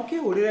wega no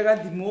kihurire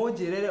gathimu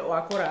njirere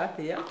wakora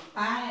atia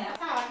aya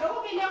sawa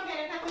ndugu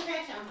kinyogerera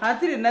tubeca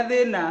hatire na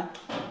thina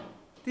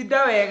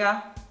tinda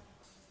wega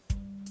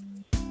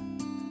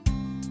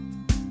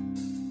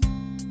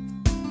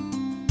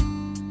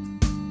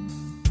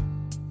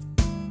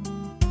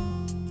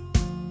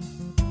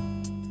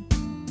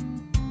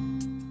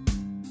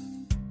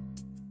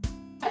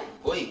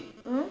oi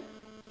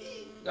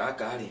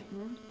gaka ri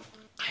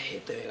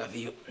ahete wega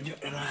biu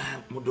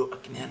mundu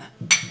akineana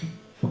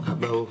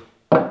ukabau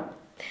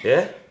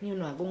ni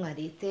no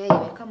agungarite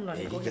weka muno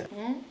niko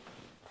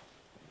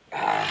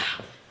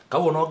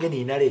kawo no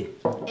ngenina ri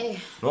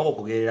no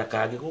gukugirira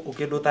kangi guku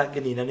kindu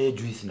tangenina ni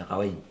juice na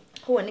kawaini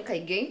huo ni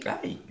kaingi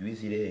ai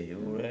juice ri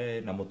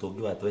ure na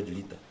mutungi wa 20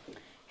 liter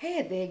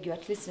thengio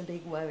at least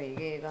ndaigua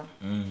wegega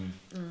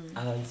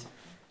otherwise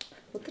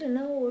utire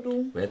na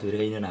uru we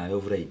twirigaine nawe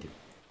o Friday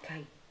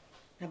kai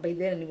na by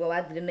then ni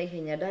wathire na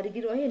ihenya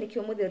ndarigirwo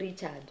nikio muthe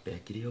Richard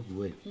ekire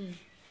oguo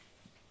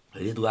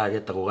ri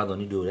tuageta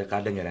kugathoni ndu uria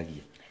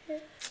kandengeragia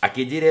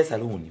akinjire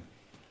saluni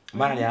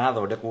mara ni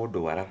arathondekwo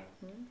ndwara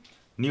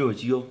ni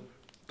ucio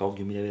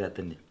tongiumire wira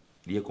tene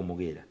thie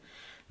kumugira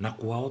na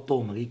kwao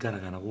to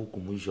magikaraga na guku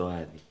mwisho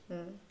wathi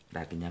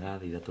ndakinyaga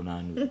thaa 3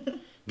 na nuthu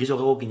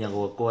ngicoka gukinya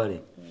gwakwa ri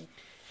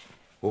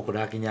guku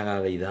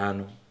ndakinyaga thaa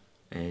 5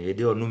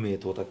 ndio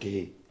numitwo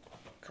takihi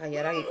kai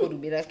aragi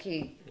kurubira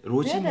ki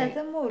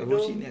Ndendete mũndũ.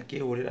 Rũcinĩ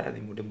akĩhũrĩra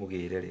thimũ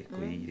ndĩmũgĩre rĩ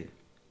kwĩire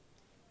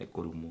nĩ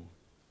kũrumwo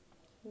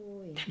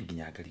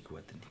nginya ngarigwo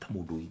atĩ nĩ ta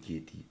mũndũ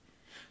ũhikĩtie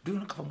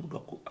ndĩrona kaba mũndũ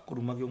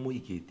akũrumage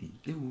ũmũhikĩtie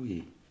rĩu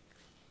ĩ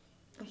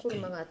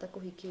Akũrumaga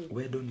atakũhikĩtie.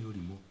 wendo nĩ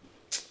ũrimũ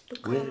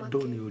wendo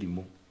nĩ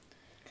ũrimũ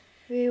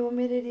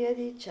Wĩyũmĩrĩrie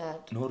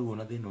Richard. no rĩu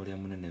ona thĩna ũrĩa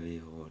mũnene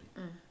wĩho rĩ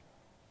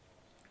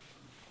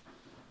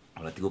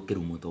ona ti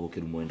gũkĩrumwo to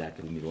gũkĩrumwo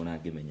ndakĩrumirwo na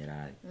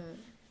ngĩmenyera rĩ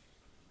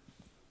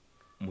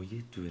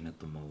mũirĩtu wĩna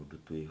tũmaũndũ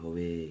twĩho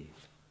we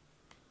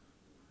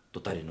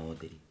tũtarĩ na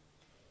ũtheri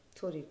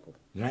Tũrĩkũ?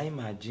 na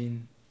imagine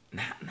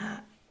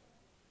na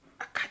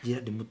akanjĩra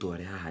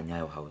ndĩmũtware haha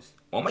Nyayo House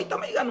o maita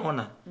maigana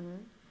ũna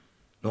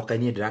no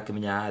kaini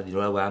ndĩrakĩmenya athi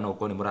rĩu no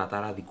ũkorwo nĩ mũrata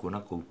arathi kuona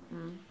kũu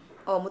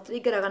O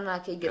mũtũingĩraga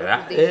nake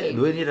ingĩra thĩinĩ.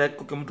 nĩ nĩ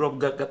kũmũdrop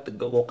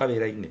goka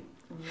wĩra-inĩ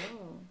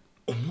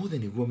ũmũthĩ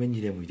nĩguo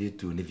menyire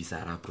mũirĩtu ũyũ nĩ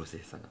visa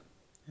araprocessaga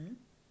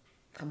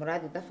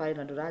Kamũrathiĩ thabarĩ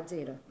na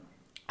ndũranjĩra.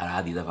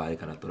 Arathi thabarĩ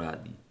kana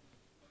tũrathi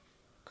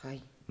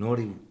Kai. no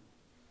rĩu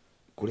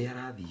kũrĩa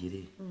arathiĩ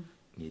rĩ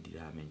niĩ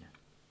ndiramenya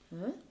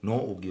no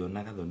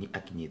ũngĩona Gathoni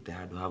akinyĩte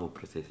handũ ha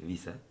gũ-process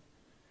visa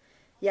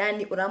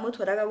Yani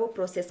ũramũtwaraga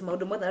gũ-process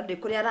maũndũ mothe na ndũĩ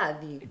kũrĩa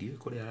arathiĩ. ndiũĩ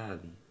kũrĩa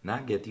arathiĩ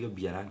na ngetio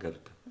mbia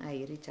arangaruta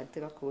Ai Richard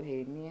tiga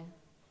kũhenia.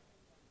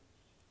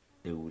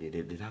 rĩu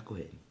rĩ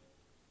ndĩrakũheni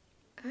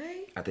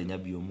Ai. atĩ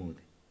nyambie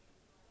ũmũthĩ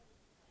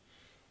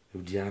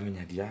rĩu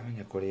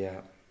ndiramenya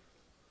kũrĩa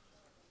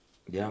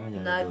ndiramenya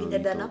Na nginya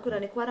ndanakwĩra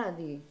nĩ kwa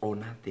arathiĩ.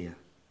 ona atĩa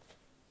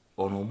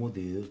ona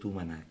ũmũthĩ ũyũ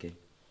tuma nake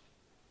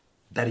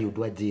ndarĩ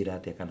ũndũ anjĩra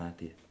atĩa kana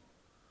atĩa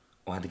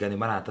wandika nĩ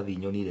maratathi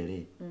nyonire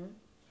rĩ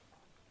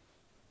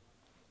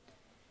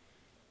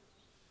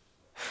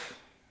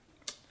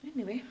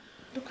Anyway,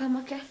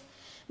 ndũkamake.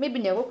 Maybe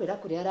nĩ egũkwĩra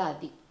kũrĩa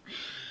arathiĩ.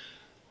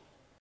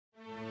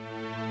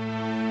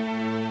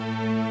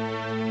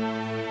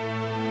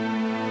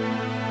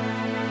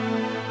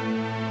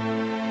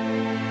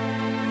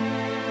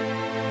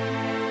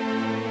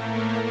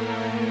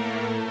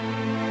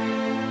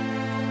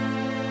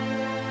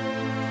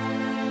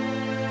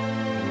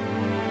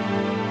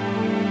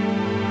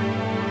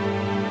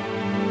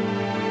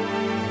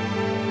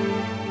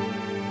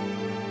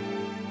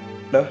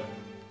 Da.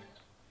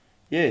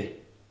 Ye.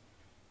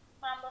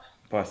 Mambo.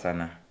 Poa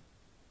sana.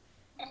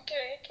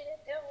 Okay,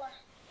 kirete wa.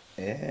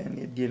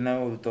 Ni ndiĩ na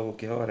ũru to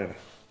gũkĩhorera.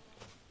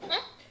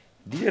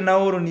 Ndirĩ na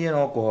ũru niĩ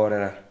no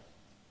kũhorera.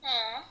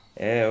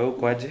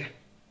 Ũkwanjĩ?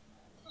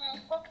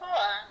 Kwa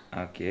poa.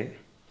 Okay.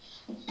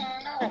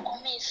 Na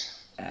gũkũmiss.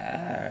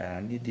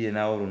 Niĩ ndirĩ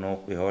na ũru no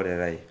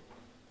kwĩhorera ĩ.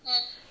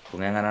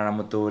 Kũng'eng'ana na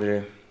mũtũrĩre.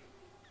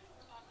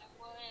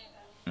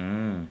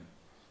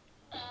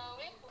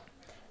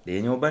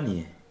 Ndĩ nyũmba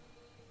niĩ?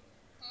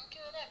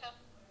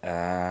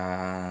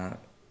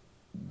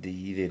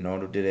 Ndirĩ na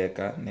ũndũ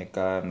ndĩreka nĩ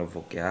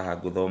kanoboke haha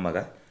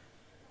ngũthomaga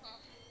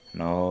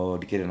no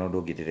ndikĩrĩ na ũndũ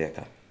ũngĩ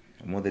ndĩreka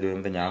ũmũthĩ rĩu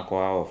mũthenya wakwa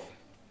wa off.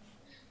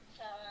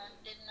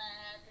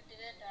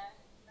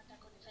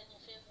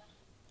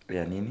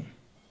 Rĩa nini?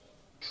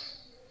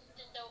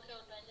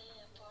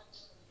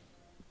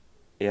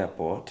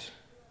 Airport?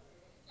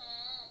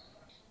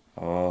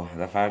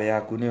 Thabarĩ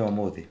yaku nĩ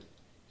ũmũthĩ?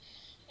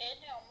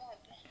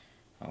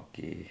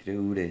 Okay,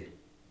 rĩu rĩ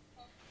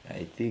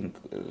I think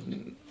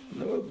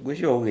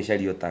ngwĩciria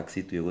ũgũgĩcario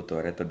taxi tu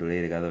ĩgũtware tondũ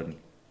rĩrĩ Gathoni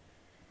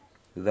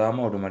thutha wa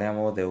maũndũ marĩa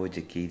mothe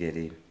ũnjĩkĩire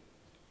rĩ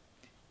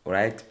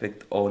ũra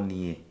expect o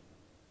niĩ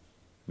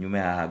nyume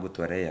haha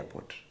ngũtware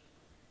airport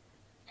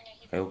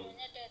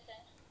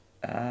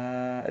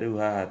rĩu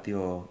haha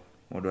tiho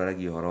mũndũ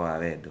aragia ũhoro wa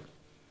wendo.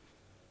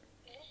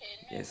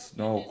 Yes,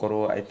 no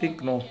ũkorwo I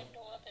think no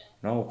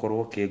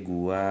ũkorwo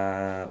ũkĩngua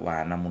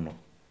wana mũno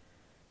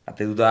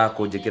atĩ thutha wa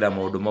kũnjĩkĩra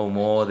maũndũ mau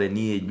mothe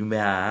niĩ nyume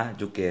haha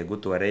njũke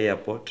ngũtware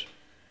airport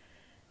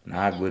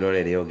na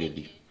ngwĩrorere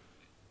ũgĩthi.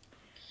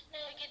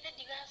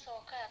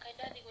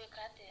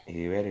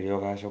 We rĩrĩa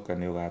ũgacoka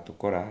nĩ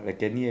ũgatũkora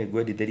reke niĩ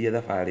ngwendithĩrie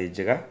thabarĩ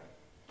njega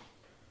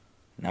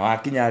na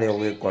wakinya harĩa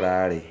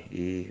ũgĩkora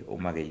rĩ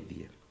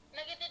ũmageithie.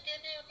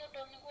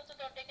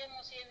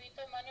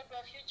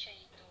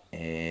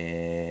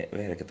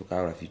 We reke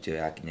tũkarora future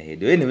yakinya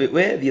hĩndĩ ĩyo.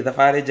 We thiĩ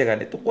thabarĩ njega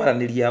nĩ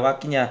tũkwaranĩria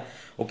wakinya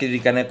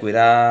ũkĩririkane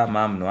kwĩra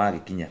mam nĩ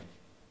wagĩkinya.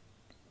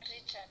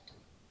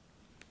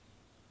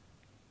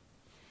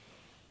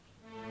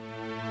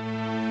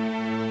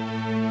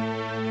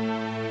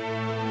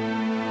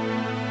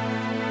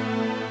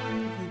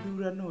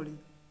 Ithurano rĩ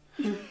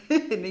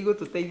nĩ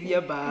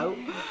igũtũteithia mbaũ.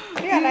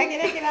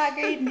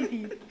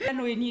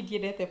 No niĩ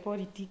ndiendete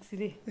politics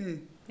rĩ.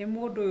 Nĩ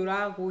mũndũ ũyũ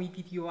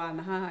ũragũithirio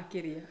wana haha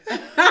kĩrĩa.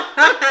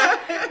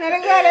 Na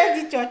rĩu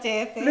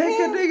arecicochete.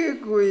 Reke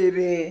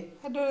ndĩgĩkwĩre.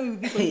 Andũ rĩu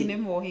thikũ ici nĩ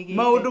mohĩgĩte.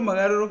 Maũndũ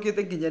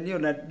magarũrũkĩte nginya niĩ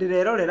ona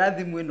ndĩrerorera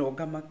thimũ ĩno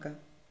ngamaka.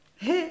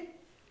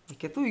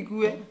 Reke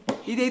tũigue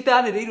iria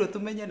itanĩrĩirwo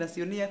tũmenye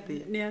nacio nĩ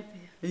atĩa. Nĩ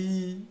atĩa?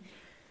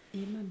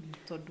 Mami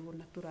tondũ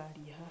ona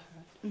tũraria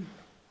haha.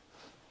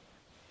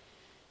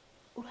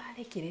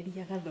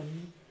 Ũrarekereria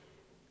Gathoni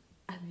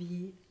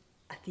athiĩ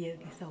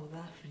South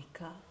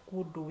Africa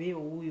kũndũ we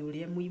ũĩ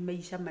ũrĩa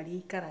maica marĩa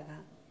ikaraga.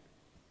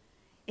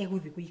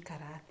 eguthi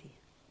guikara atia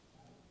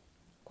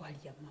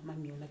kwaria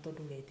mami ona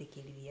tondu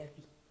uretikiriria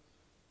thi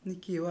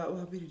niki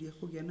wambiriria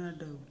kugia na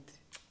doubt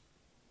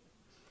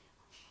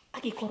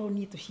agikorwo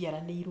ni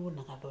tuciaranirwo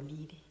na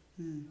gathoni ri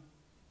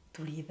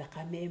turi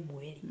thakame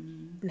mweri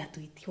na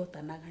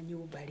twitihotanaga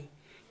nyumba ri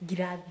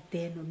ngirathi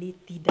teno ni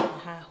tindaga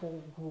haha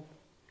uguo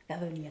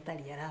gathoni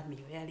atari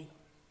aramioya ri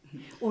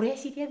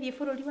ureciria thie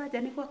bururi wa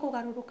nja ni kwa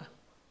kugaruruka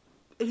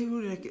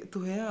riu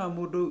tuheaga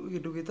mundu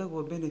kindu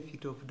gitagwo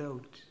benefit of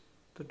doubt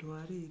tondu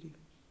wa riri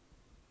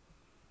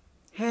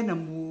hena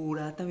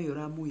murata we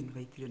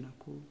uramuinvitire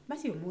naku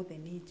macio mothe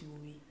ni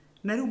njui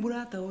na riu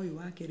murata uyu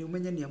wake ri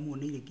umenya ni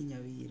amuoneire kinya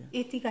wira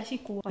itiga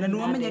ciku na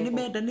no amenya ni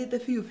mendanite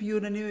biu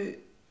na ni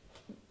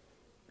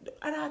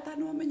arata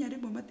no amenya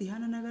rimwe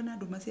matihananaga na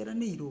andu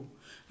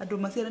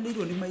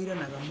maciaranirwo ni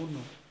mairanaga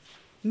muno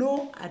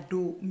no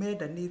andu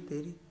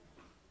mendanite ri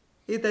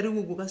ita riu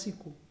uguo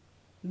gaciku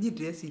ni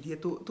ndreciria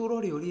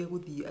turore uri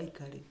guthii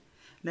aikare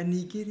na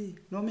ningi ri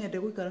no mende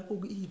guikara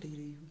ku ihinda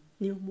iraihu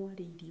ni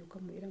umwariirie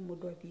ukamwira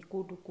mundu athii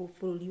kundu ku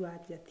bururi wa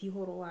nja ti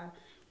horo wa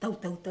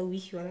tau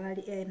icio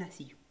arari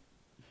enacio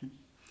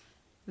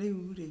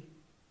riu ri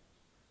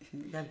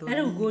gathoni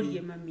riu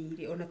ngorie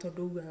mamire ona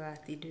tondu ugaga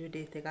ati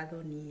ndendete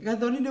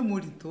gathoni ni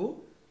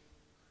muritu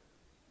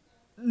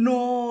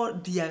no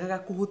ndiagaga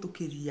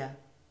kuhutukiria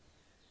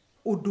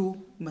undu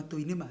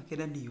matu-ini make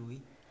na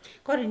niui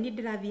kori ni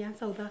ndirathia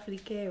South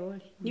Africa yo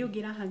ri ni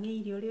ungira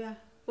hangiire uria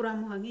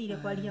uramuhangiire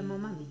kwaria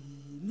mami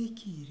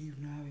niki riu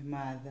nawe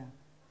matha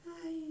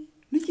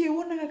niki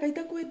wonaga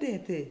kaita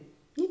kwendete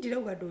ni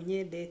ndirauga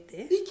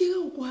ndunyendete ikiga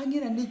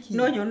gukuhangira niki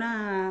no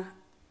nyona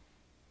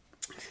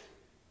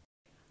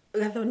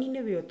gathoni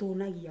ni we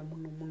utunagia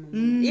muno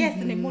yes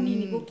ni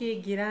munini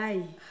gukingira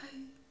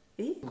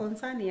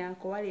concern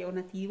yakwa ri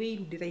ona ti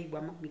wiru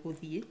ndiraigua mami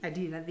guthie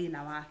adiri na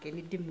thina wake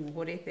ni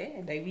ndimuhorete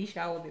and I wish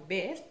her all the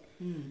best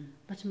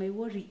but my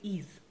worry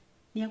is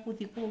ni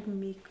akuthi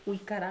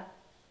kuikara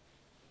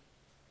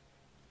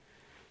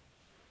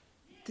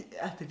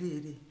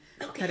atiriri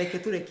kareke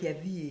tureke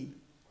athie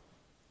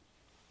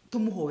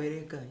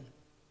tumuhoere Ngai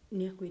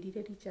ni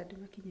akwirire Richard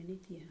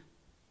makinyanitie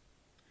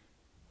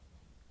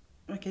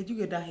reke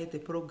njuge ndahete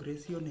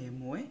progress yo na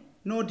imwe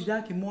no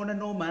ndirakimona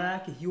no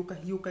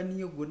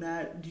marakihiukani uguo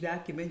na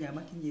ndirakimenya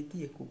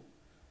makinyitie ku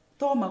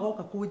to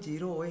magoka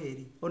kunjira o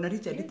eri ona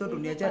Richard tondu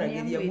ni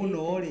ajaragiria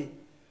muno ri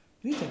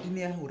Richard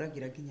ni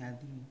ahuragira nginya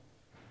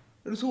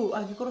thimu so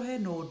agikorwo he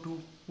no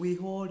ndu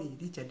wiho ri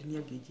Richard ni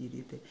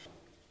angijirite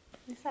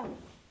ni sawa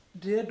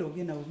ndirenda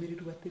ugie na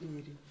umiriru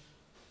atiriri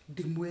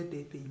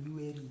ndimwendete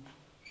inyueri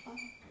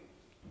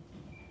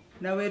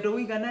na wendo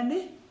wigana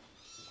ni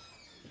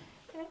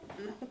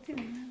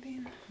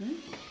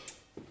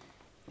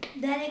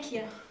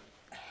Ndarekia.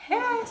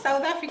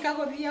 South Africa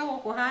guthia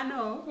guku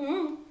hano.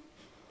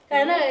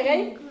 Kana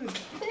wega.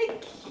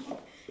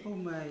 Oh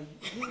my.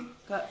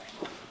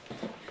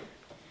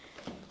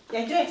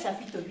 Enjoy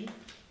safito vi.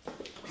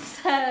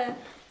 Sa.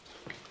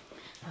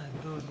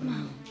 Adoro.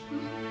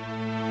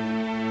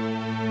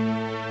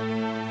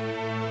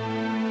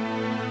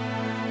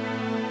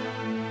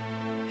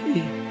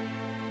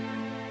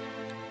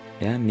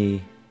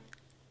 Yani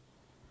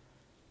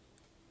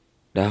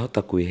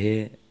ndahota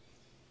kwihe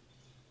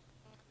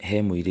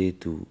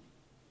muiritu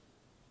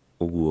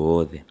uguo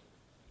wothe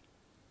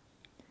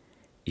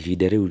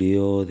ihinda riu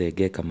riothe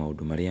ngeka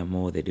maundu maria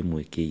mothe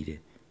ndimwikire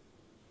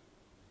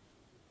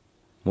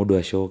mundu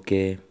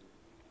acoke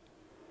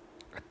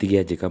atige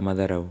anjika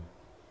matharau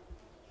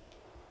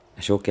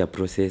acoke a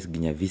process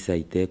nginya visa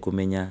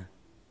itekumenya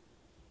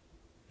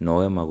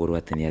noe maguru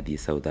ati ni athie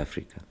South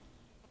Africa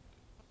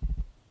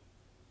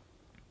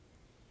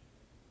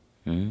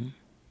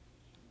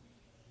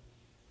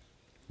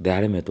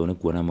ndaremetwo ni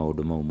kuona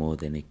maundu mau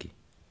mothe niki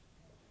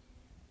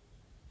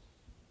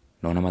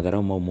nona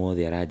matharau mau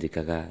mothe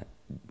aranjikaga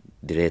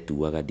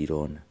ndiretuaga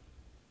ndirona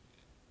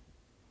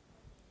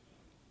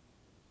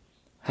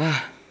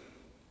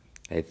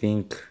I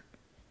think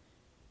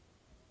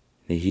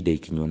ni ihinda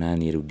ikinywo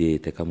nani riu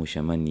ndirite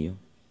kamucemanio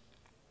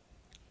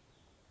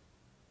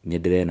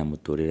nyendere na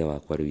muturire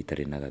wakwa riu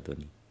itari na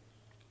gathoni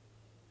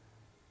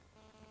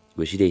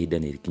gwiciria ihinda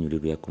ni ikinyu riu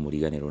ria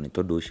kumuriganirwo ni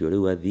tondu ucio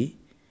riu athi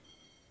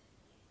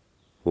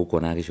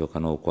gukona agicoka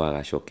no kwa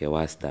gacoke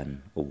Western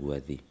uguo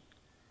athi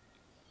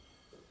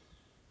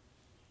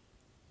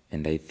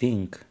and I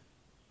think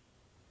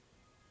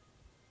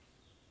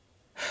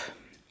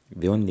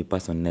the only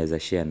person neza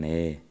share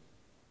na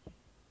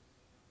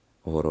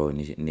uhoro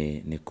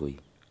ni koi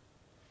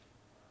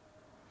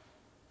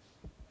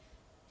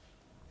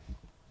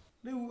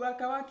riu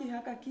akawaki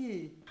haka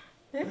ki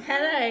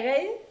Kana wega.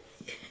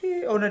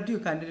 ona ndio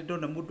kandire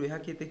ndona mundu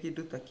ehakite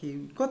kindu ta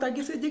kiu ko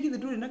tangicenjia githi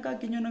nduri na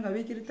kanginyonaga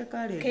wikirite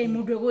kare Kai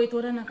mundu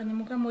egwitwara na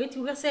kanyamu kamwe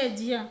itiuga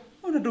cenjia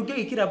ona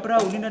ndungigikira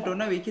brown na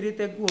ndona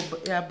wikirite nguo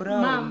ya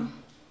brown mam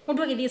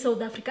mundu agithie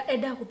South Africa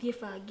enda guthie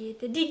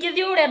bangite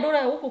ndingithie uria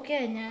ndura guku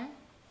Kenya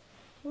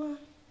wa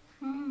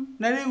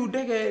na riu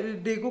ndege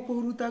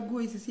ndigukuhuruta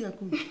nguo ici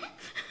ciaku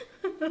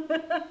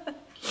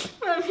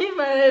mami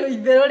mare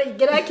ithero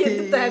ringira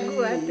kindu ta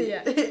nguo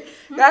atia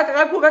Gaka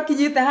gaku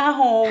gakinyite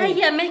haha.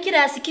 Haya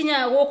mekira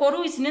sikinya goko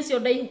ruici nicio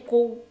ndaihu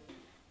kuu.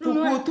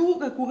 Tukutu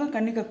gaku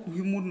gaka ni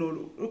gakuhi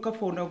muno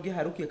ukabona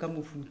ungiharukia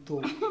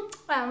kamubuto.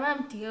 Mama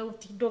mtiga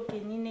utidoke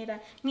ninira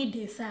ni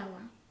de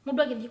sawa.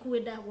 Mundu agithii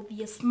kwenda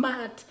guthie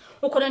smart.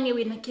 Ukora ni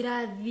wina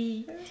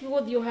kirathi. Ti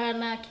guthii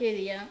uhana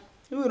kiria.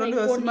 Riu ro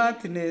ndio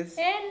smartness.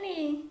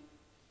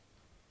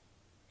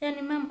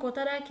 Yani mam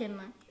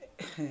kotarakena.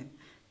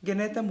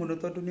 Ngenete muno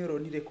tondu ni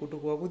uronire kundu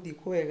gwa guthii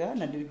kwega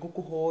na ndi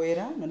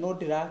ngukuhoera na no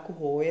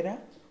ndirakuhoera.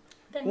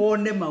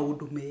 Wone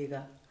maundu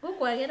mega.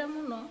 Gukwagera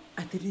muno.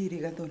 Atiriri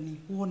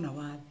gathoni wona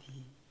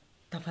wathii.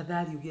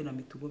 Tafadhali ugie na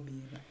mitugo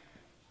miega.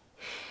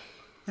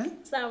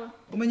 Sawa.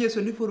 Umenye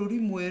ucio ni bururi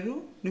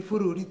mweru, ni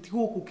bururi ti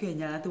guku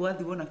Kenya ati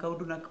wathi wona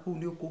kaundu na kuu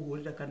ni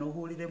ukuhurira kana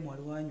uhurire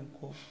mwari wa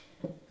nyuko.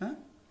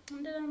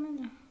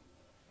 Ndiramenya.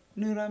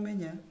 Ni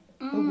uramenya?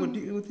 Uguo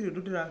gutiri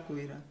undu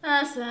ndirakwira.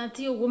 Asa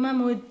ti uguo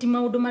mama ti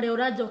maundu maria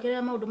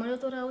uranjokerera maundu maria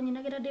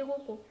turaũnyinagira ndi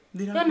guku.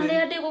 Yona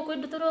rĩrĩa ndi guku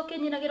indu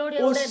turokinyinagira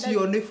uria urenda.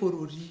 Ucio ni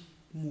bururi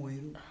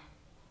mweru.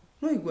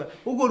 No igua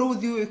uguo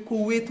ruthi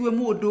kuu witwe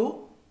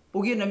mundu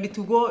ugie na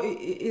mitugo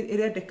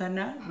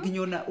irendekana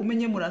nginya ona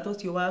umenye murata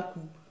ucio waku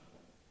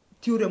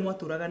ti uria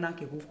mwaturaga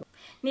nake guku.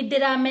 Ni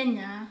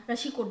ndiramenya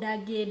gaciko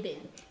ndangĩende.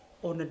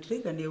 Ona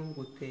ndiraiga ni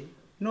egugute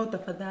no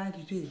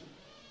tafadhali ri.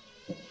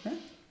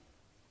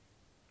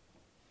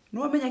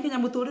 No amenya kinya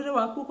muturire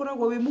waku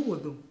ukoragwo wi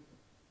muguthu.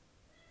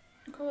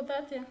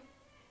 Kuhuthatia.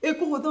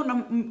 Kuhutha na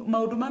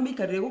maundu ma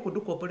mikarire guku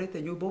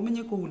ndukomborete nyumba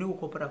umenye kuhu ni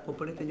gukombora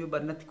komborete nyumba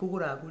na ti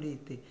kugura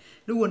agurite.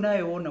 Riu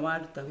nawe wona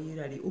waruta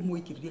wira ri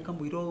umwikiririe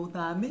kamwiro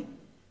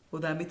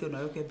uthamite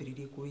onawe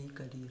ukembiririe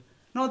kuikaria.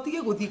 No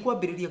tige guthii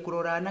kwambiriria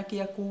kurora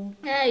anake aku.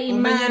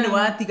 Umenye ni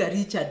watiga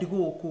Richard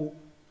guku.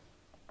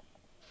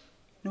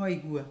 No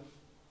aigua.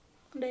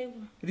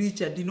 Ndaigua.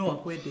 Richard no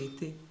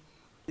akwendete.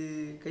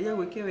 Kai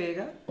agwike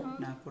wega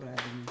na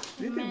akurathime.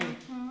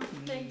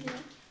 Thank you.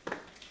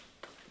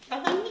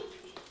 Athani.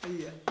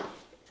 Iya.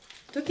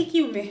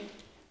 Tutikiume.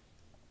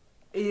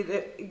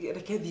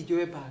 Reke thi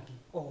njoe bagi.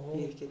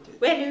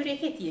 We ni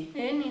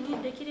urikitie? Ni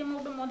ndekire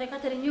maundu mothe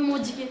katari nyu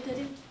munjigite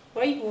ri.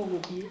 Waigua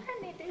guthie?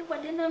 Ni ndigwa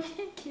ndina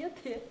meki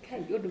atia.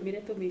 Kai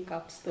undumire tu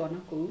makeup store na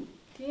kuu.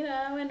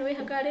 Tira we ndu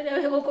ihakarire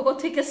we guku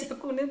gutwike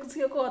ciaku ni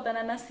cio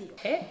kuhotana nacio.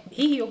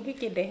 Hihi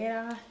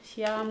ungikindehera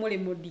cia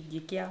murimo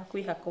ndingikia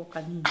kwihaka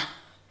kanini.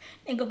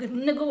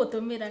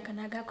 Nigugutumira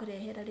kana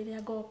ngakurehera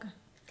riria ngoka.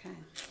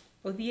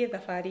 Uthie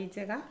thabari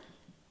njega.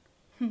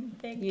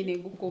 Ni ni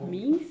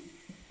ngukumiss.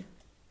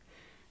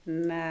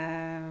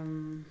 Na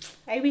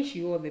I wish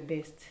you all the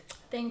best.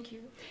 Thank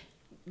you.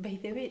 By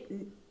the way,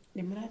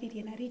 ni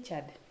muraririe na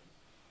Richard.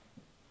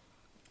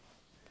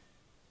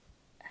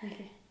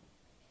 Okay.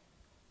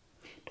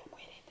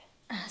 Ndumwirete.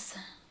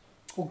 Asa.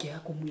 Ungia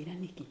kumwira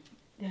niki?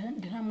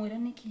 Ndiramwira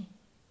niki?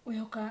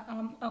 Uyoka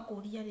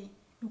akuria ri,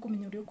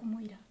 nukumenya uri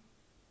ukumwira.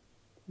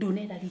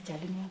 Ndunera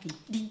Richard no athi.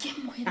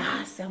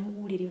 Ndingemwira. Asa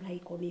mugurire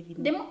uraiko ni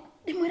thimu.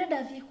 Ndimwira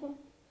ndathie ku.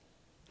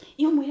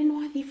 Iyo mwire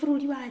no athi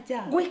bururi wa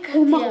nja.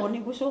 Kuma hone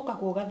gucoka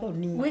ku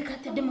gathoni. Gwika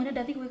atia ndimwira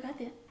ndathie gwika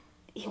atia?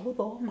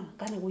 Guthoma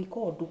kana gwika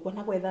undu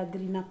kwana gwetha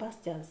greener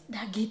pastures.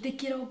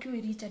 Ndangitikira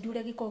ukiwi Richard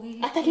uria gikogi.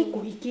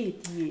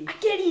 Atagikuhikitie.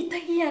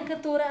 Akiritagia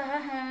gatura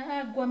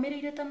haha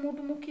ngwamirire ta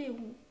mundu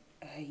mukiu.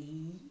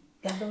 Ai,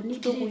 gathoni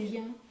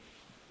ndugwiria.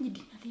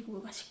 Nyindi nathie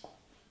gwe gaciko.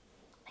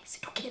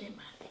 Naisi tukere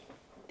mathe.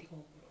 Tigo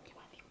nguruki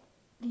wathi.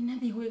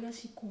 Ndinathie gwe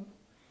gaciko.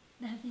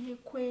 Ndathie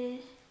kwe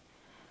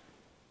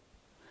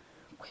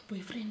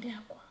boyfriend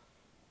yakwa.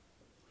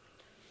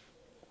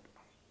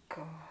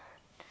 God.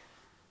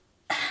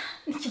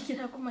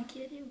 Nikikira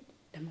kumakia riu.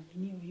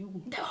 Ndamamenye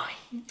uyu.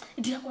 Ndoi.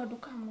 Ndira kwa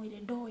nduka mwire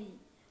ndoi.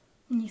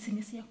 Nyisi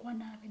ni ciakwa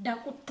nawe.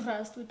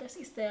 Ndakutrust with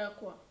sister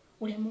yakwa.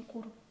 Uri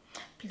mukuru.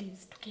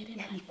 Please tukere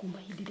na. Yani kumba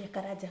hindire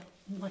karaja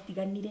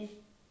mwatiganire.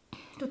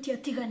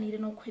 Tutiatiganire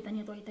no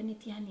kuhitania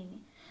twahitanitie hanini.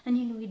 Na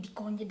nini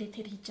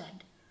ndikonyendete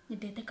Richard.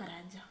 Nyendete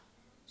karaja.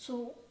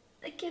 So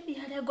ekethi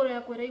haria ngoro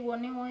yakwa iraigua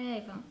ni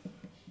wega.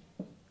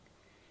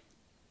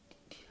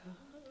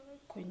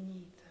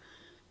 Kunyita.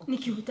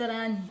 Niki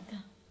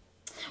utaranyita.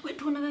 We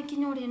tuonaga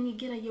kinya uria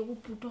ningeragia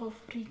guput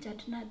off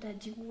Richard na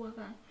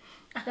ndajiguaga.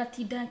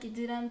 Agatinda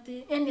akijira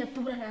nti eni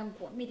aturaga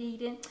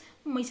ngwamirire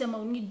maica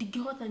mau ni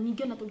ndingihota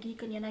ningi ona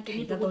tungikania nake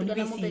ni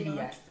tugutigana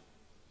muthenya.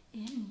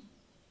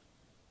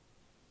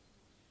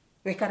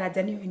 We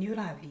karaja ni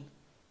urathi.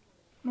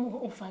 No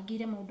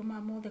ufangire maundu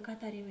ma mothe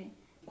katari we.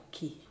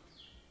 Okay.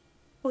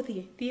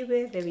 Uthie thie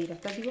wethe wira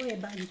tathigo we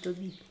bagi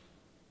tuthi.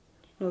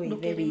 No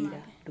wethe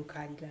wira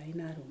ndukarira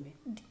ina rume.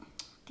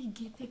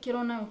 Ndingithikira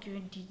ona ukiwe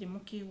ndije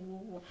mukiu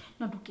uguo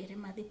no ndukere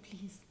mathe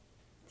please.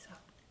 So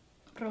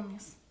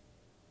Promise.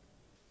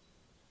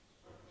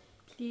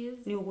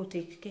 Please. You will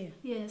take care.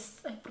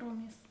 Yes, I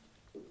promise.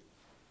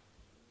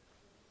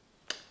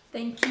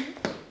 Thank you.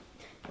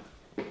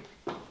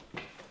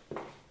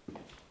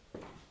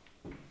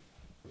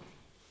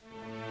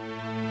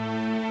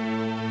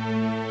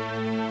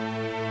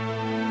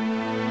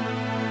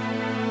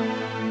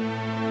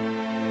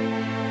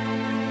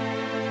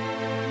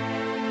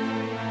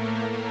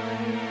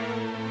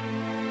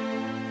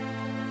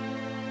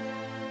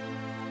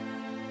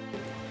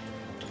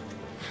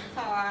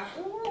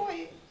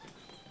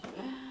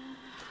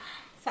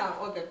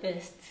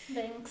 best.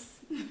 Thanks.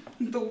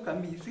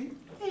 Tukamisi.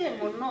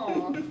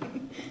 Muno.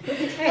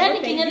 Yaani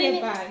kinya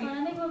nini?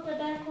 Niko kwa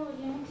dako,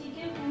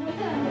 mtike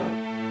kumweka.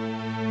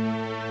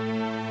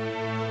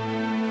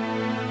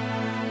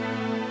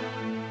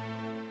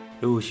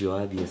 Rĩu ũcio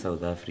wathiĩ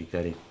South Africa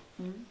rĩ,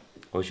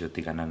 ũcio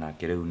tigana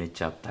nake rĩu nĩ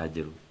chapter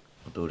njerũ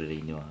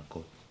mũtũrĩre-inĩ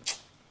wakwa.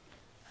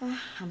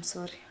 I'm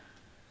sorry.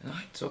 No,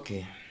 it's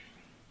okay.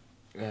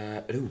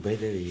 Rĩu by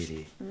the way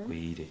rĩ,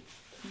 kwĩire.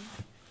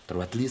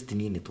 Tondũ at least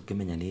niĩ nĩ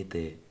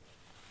tũkĩmenyanĩte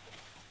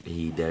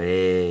ihinda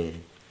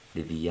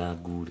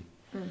rĩthiangu rĩ.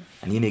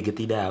 Na niĩ nĩ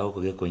ngĩtindaga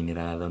gũkũ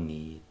gĩkũinĩra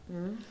thoni.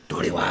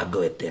 Ndũrĩ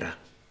wangwetera.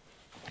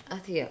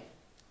 Atia.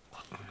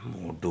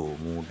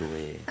 Mũndũ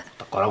we.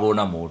 Takoragwo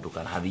na mũndũ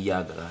kana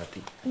hathiangaga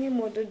ati. Ni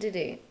mũndũ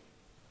ndirĩ.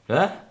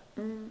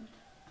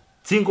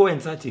 Single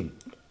and searching.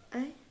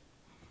 Ai.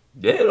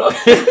 Ndero.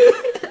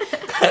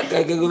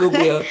 Kake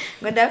gũthũkia.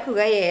 Mwenda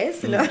kuga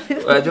yes, no.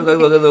 Wajoka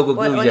kwa gũthũkia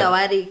kuja. Ona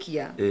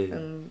warĩkia.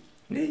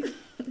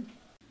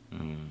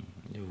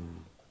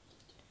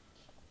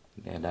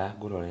 Nenda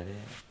ngũrorere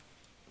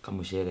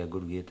kamũcere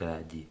ngũrugĩte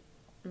ranji.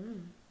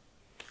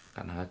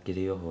 Kana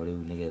gakĩrĩ oho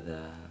rĩu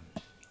nĩgetha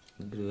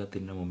ngĩrĩ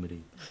gatirĩ na mũmĩrĩ.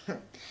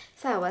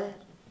 Sawa,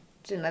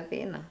 tuna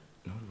thĩna.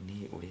 No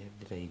ni ũrĩa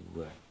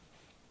ndĩraigua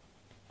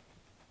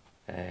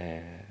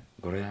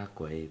ngoro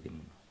yakwa ĩ thĩ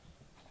mũno.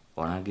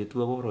 Ona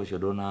ngĩtua ũhoro ũcio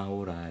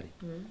ndũnahũra rĩ.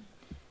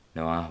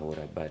 Nĩ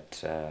wahũra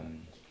but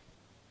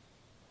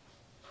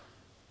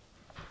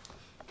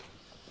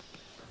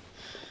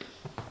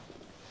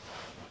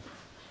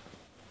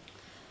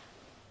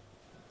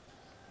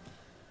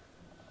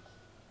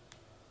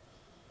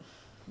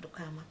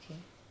ndukamake.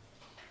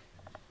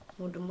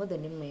 Mũndũ mothe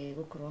nĩ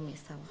megũkorwo me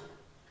sawa.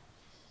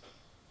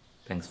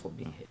 Thanks for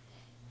being here.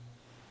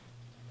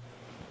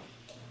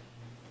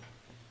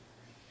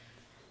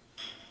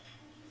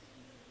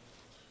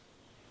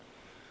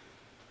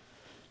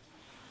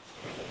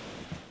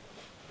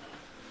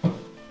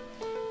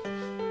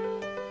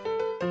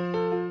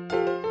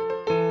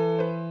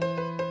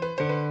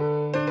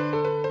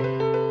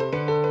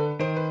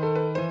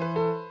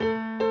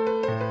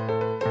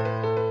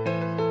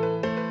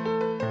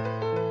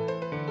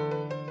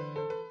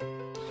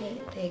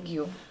 Thank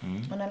you.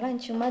 Ona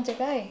lunch umaje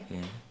kai?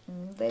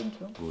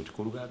 Thank you. Good.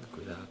 Kuruga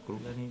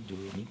ni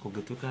njũĩ ni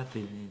kũngĩtuĩka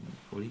atĩ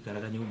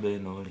ũrikaraga nyũmba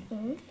ĩno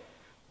rĩ.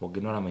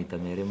 Ũngĩnora maita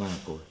merĩ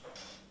makwa.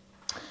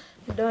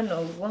 Ndona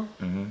ũguo.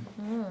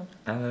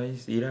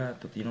 Otherwise ira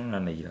tũtinona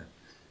na ira.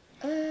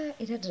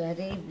 Ira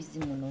ndĩrarĩ busy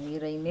mũno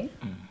wĩra-inĩ.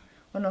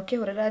 Ona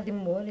ũkĩhũrĩra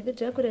thimũ nĩ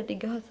ndĩrakũrĩa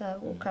ndingĩhota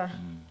gũka.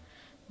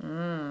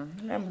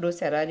 Na mũndũ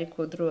ũcio ararĩ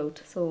kuo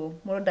throughout. So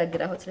mũndũ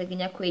ndangĩrahotire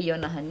nginya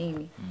kwĩyona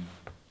hanini.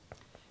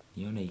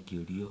 Niona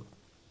ikĩũrio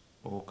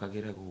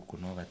ũkagĩra gũkũ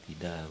no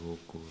gatindaga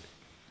gũkũ.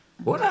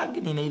 Bona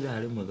nginina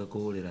ithaa rĩmwe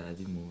gakũhũrĩra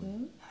thimũ.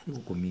 Harĩ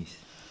gũkũ miss.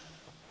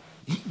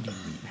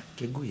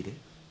 Kĩngwĩre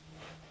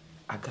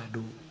anga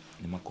andũ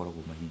nĩ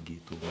makoragwo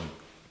mahingĩtwo mũno.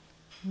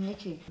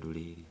 Nĩkĩ?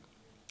 Ndũrĩrĩ.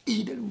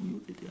 Ihinda rĩu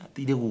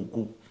ndĩratire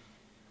gũkũ.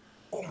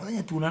 O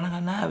mũthenya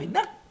tunanaga nawe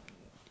na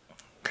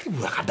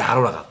kaigua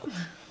kandaroraga kũ.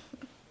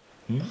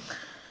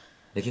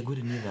 Reke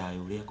ngwĩre niĩ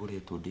thayũ ũrĩa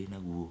ngoretwo ndĩ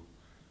naguo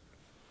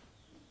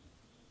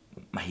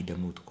mahinda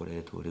mu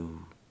tukoretwo rĩu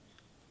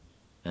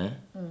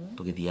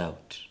tũgĩthiĩ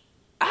out.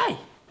 Ai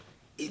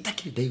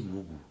itakĩrĩ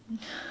ndaigua ũguo.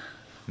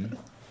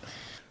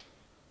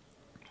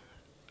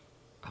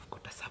 I've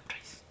got a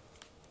surprise.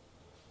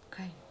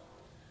 Okay.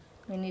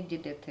 We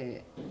needed it.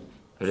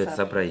 Rĩu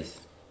surprise.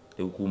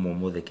 Rĩu kuma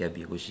ũmũthĩ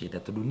kĩambia gũcinda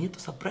tondũ niĩ tũ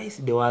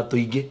surprise ndĩ wa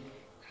tũingĩ.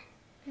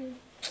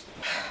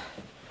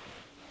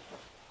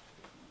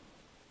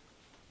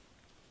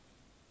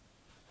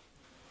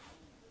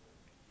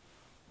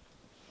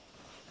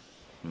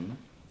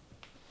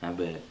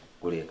 Abe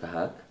kũrĩa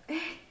kahak.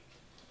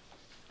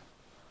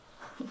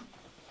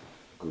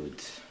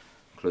 Good.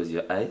 Close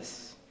your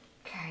eyes.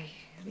 Okay,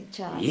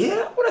 Richard.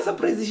 Yeah, una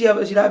surprise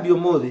cirambia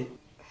ũmũthĩ.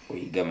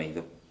 Ũhinga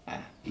maitho.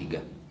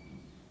 Hinga.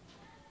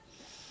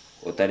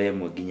 Ũtarĩ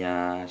ĩmwe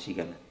nginya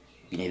cigana.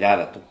 Nginya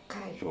ithathatũ.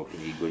 Coke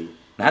hingũri.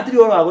 Na hatirĩ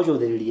ũhoro wa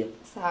gũcũthĩrĩria.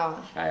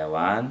 Sawa. Haya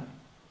 1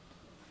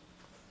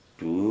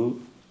 2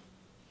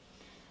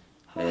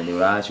 nĩ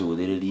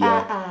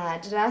ũracũthĩrĩria.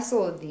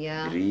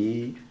 Ndĩracũthia.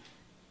 3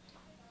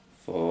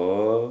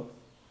 4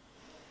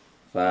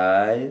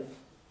 5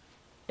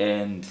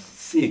 and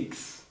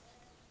 6.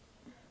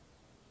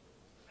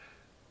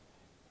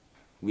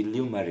 Will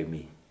you marry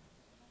me?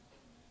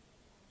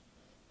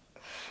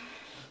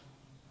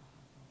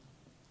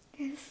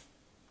 Yes.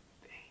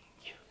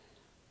 Thank you.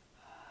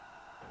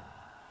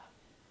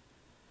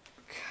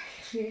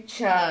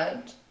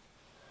 Richard.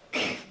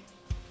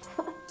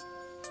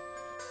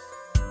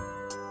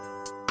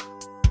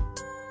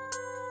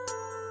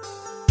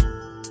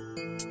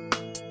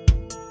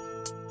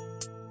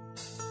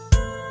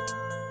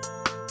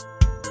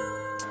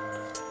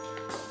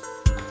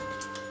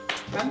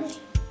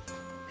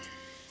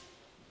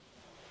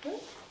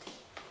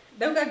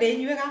 Ndauga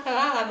ndĩnyue gaka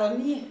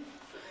gagathoni.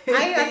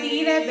 Ai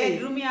atigire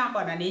bedroom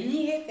yakwa na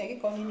nĩnyihĩte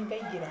gĩko nini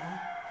ndaingĩra.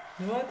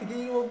 Nĩ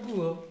watigĩirwo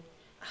nguo.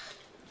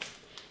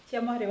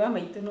 cia mwarĩ wa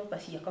maitũ no ta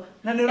ciakwa.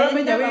 Na nĩ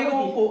ũramenya wĩ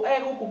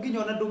gũkũ nginya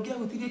ona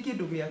ndũngĩahutirie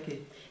kĩndũ gĩake.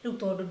 Rĩu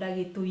tondũ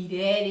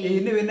ndagĩtũire rĩ.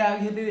 Ĩĩ nĩwe na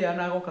hĩndĩ ĩrĩa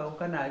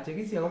nagoka na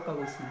njegi cia goka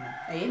gũcina.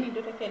 Ĩĩ nĩ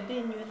ndũreke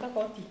ndĩnyue ta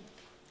koti.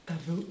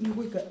 Tandũ nĩ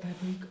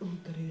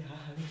ũikarĩre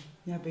haha rĩ,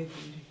 nyambe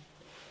thire.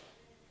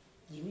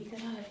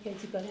 Nĩwĩikara haha reke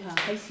njikare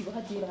haha ici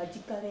wanjĩra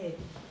njikare.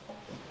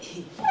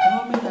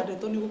 No menya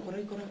ndeto nĩ gũkora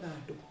ikoraga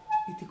andũ,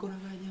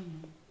 itikoraga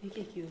nyamũ.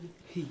 Nĩkĩ kĩũru?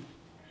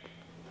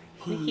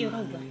 Nĩkĩ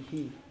ũrauga?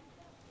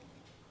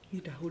 Niĩ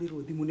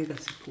ndahũrĩrwo thimũ nĩ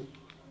gacikũ.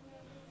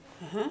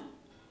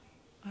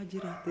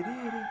 Anjĩra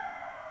atĩrĩrĩ,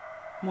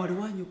 mwarĩ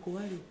wa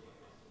nyũkwa rĩ,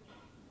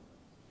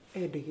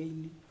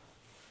 ndege-inĩ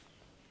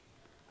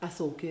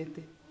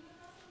acokete.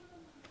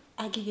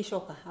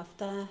 Angĩgĩcoka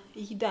after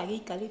ihinda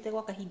agĩikarĩte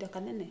gwa kahinda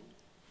kanene.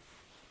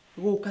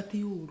 Gũka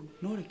ti ũru,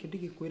 no reke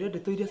ndĩgĩkwĩre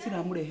ndeto iria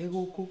ciramũrehe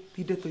gũkũ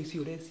ti ndeto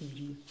icio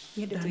ũreciria.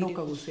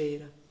 Ndanoka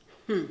gũcera.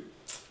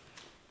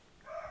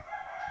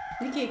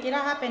 Nĩkĩ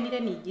kĩrahapenire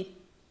ningĩ?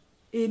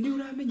 Ĩĩ nĩ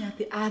ũramenya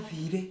atĩ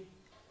athire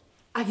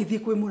agĩthiĩ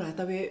kwĩ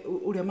mũrata we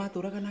ũrĩa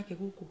matũraga nake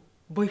gũkũ,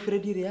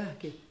 boyfriend ĩrĩa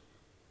yake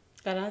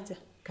Karanja.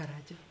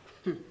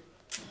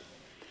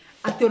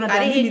 Atĩ ona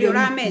ndaninire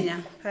ũramenya,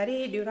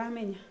 harĩ hĩndĩ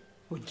ũramenya.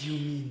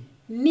 Ujiumini.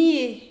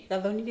 Niĩ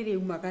gathoni rĩrĩa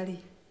umaga rĩ.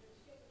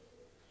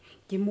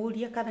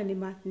 Ngĩmũria kana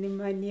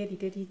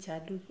nĩerire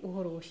Richard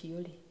ũhoro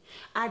ũcio rĩ.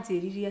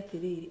 Anjĩrire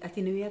atĩrĩrĩ,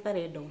 atĩ nĩwe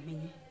atarenda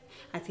ũmenye.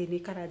 Atĩ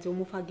nĩ Karanja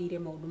ũmũbangĩire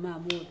maũndũ maya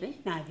mothe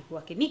na athi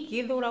gwake.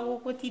 Ningĩ thũra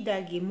gũkũ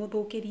tinda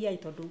ngĩmũthũkĩria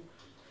tondũ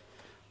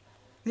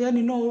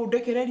yani no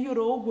ndekererio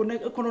ro ũguo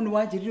na kono nĩ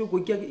wanjĩrire ũguo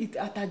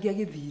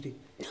atangĩagĩthire.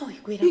 No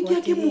ikwĩra gwake.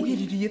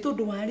 Ingĩakĩmũgiririe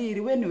tondũ wa rĩrĩ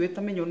we nĩwe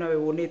tamenya nawe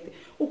wonete.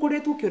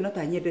 Ũkoretwo ũkĩona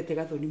ta nyendete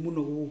gathoni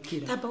mũno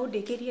gũkĩra. Tamba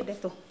ũndĩkĩrie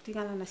ndeto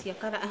tigana na cia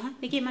Kara.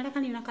 Nĩkĩ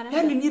marekani na Karanja?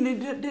 Yani niĩ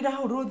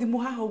ndĩrahũrwo thimũ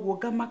haha ũguo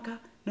ngamaka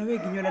na we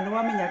nginya nĩ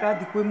wamenya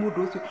gathi kwĩ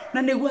mũndũ ũcio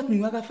na nĩguo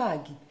atuaga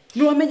bangi.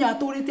 Nĩ wamenya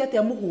atũrĩte atĩ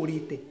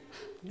amũhũrĩte.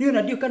 Ndio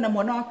na ndio kana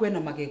mwana wako ena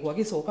magego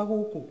agĩcoka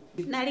gũkũ.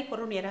 Na rĩ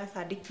korwo nĩ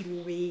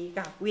aracandĩkirwo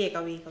wega.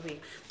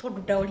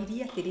 Tondũ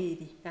ndauririe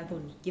atĩrĩrĩ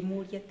gathoni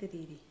ngĩmũria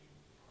atĩrĩrĩ.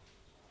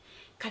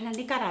 Kana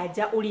nĩ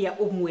Karanja ũrĩa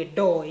ũmwe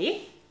ndoĩ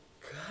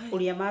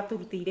ũrĩa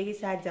matũrutĩire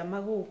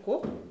gĩcanjama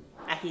gũkũ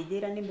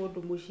akĩnjĩra nĩ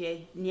mũndũ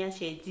nĩ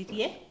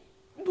acenjirie.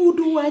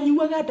 Mũndũ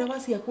wanyuaga ndawa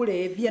cia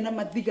kũrebia na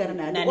mathigara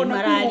na andũ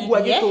ona kuguo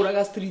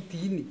agĩtũraga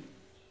street-inĩ.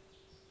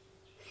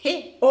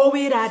 O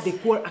wĩra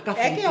andĩkwo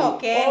akabutwo.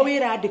 O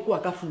wĩra andĩkwo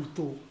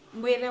akabutwo.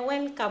 Mwĩre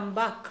welcome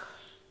back.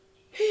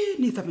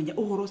 Niĩ tamenya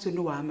ũhoro ũcio nĩ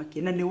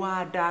wamakia na nĩ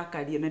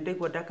wandakaria na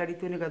ndaigua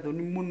ndakarĩtwo nĩ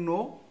gathoni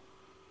mũno.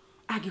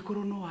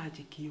 Angĩkorwo no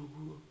wanjĩkie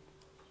ũguo.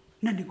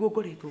 Na nĩguo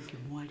ngoretwo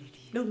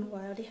ngĩmwarĩria. Rĩu nĩ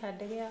warĩha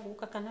ndege ya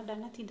gũka kana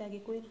ndanatinda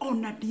agĩkwĩra?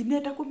 Ona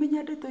ndinenda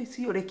kũmenya ndeto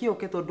icio reke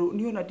oke tondũ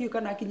niĩ ona ndiũ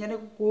kana akinya nĩ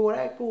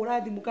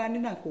kũhũra thimũ kana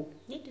nĩ nakũ.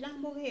 Niĩ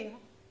ndiramũgĩra.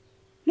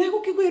 Na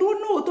gũkĩgwĩrwo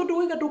no tondũ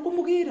wĩga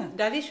ndũkũmũgĩra.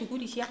 Ndathi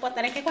cuguri ciakwa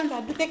tareke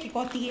kwanza ndute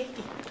kikoti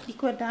gĩkĩ.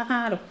 Ndikwenda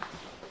haro.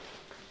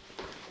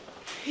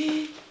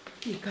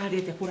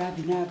 Ikarĩte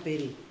kũrathi na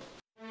mbere.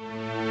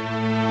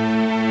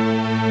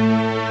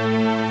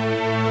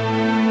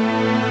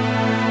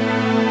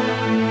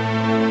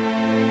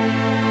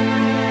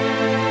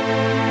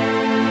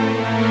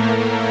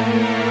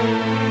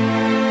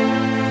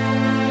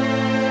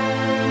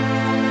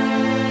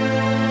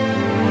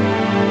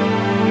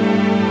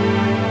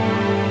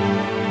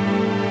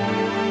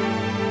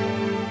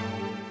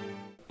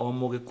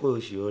 Mũgĩkũyũ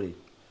ũcio rĩ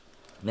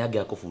nĩ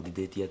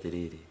angĩakũbundithĩtie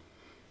atĩrĩrĩ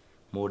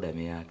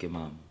mũndame yake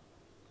mamu.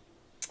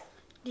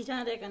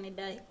 Nditareka nĩ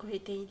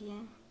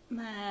ndakũhĩtĩirie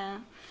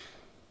na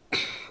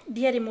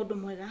ndiarĩ mũndũ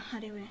mwega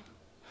harĩ we.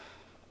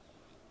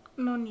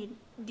 No nĩ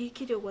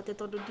ndikire ũguo atĩ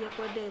tondũ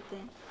ndiakwendete.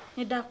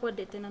 Nĩ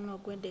ndakwendete na no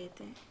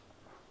ngwendete.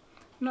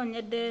 No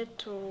nyende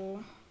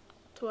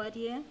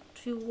twarie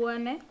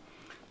tuiguane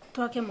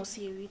twake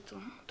mũciĩ witũ.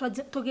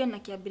 Tũgĩe na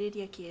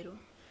kĩambĩrĩria kĩerũ.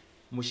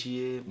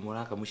 Mũciĩ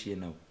mũraka mũciĩ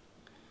nau.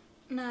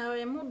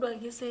 Nawe mũndũ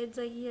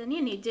agĩcenjagia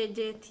niĩ nĩ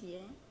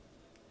njenjetie.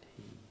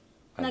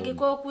 Na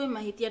gĩkorwo kwĩ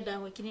mahĩtia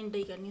ndagwĩkire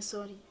ndaigani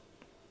sorry.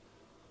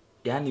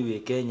 Yani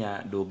wĩ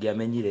Kenya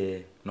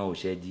ndũngĩamenyire no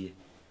ũcenjie.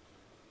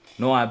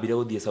 No wambire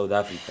gũthiĩ South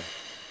Africa.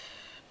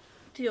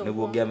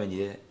 Nĩguo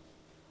ũngĩamenyire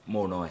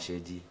mũno no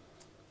acenjie.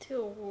 Ti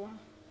ũguo.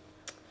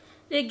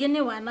 Rĩngĩ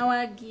nĩ wana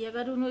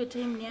wangiaga rĩu nĩ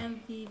time nĩ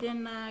athire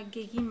na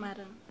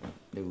ngĩgimara.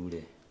 Rĩu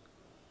rĩ.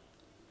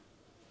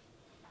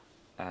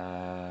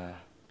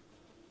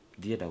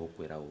 Ndienda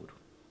gũkwĩra ũru.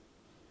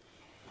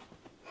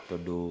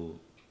 Tondũ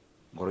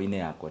ngoro-inĩ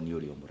yakwa nĩ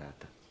ũrĩ o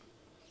mũrata.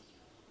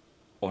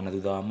 Ona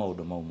thutha wa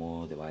maũndũ mau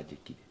mothe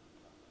wanjĩkire.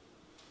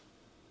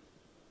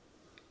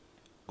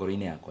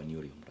 Ngoro-inĩ yakwa nĩ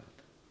ũrĩ o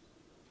mũrata.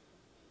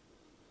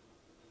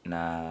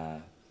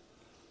 Na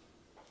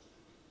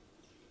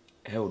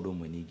he ũndũ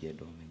ũmwe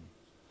ningĩenda ũmenye.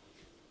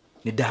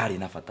 Nĩ ndarĩ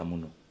na bata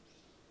mũno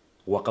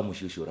gwaka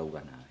mũciĩ ũcio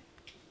ũrauga nawe.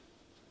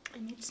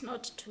 And it's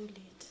not too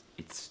late.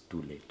 It's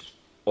too late.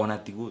 Ona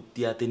ti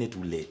atĩ nĩ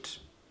too late.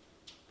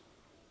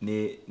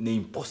 Nĩ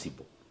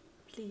impossible.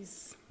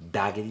 Please.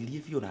 Ndageririe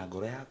biũ na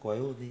ngoro yakwa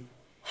yothe.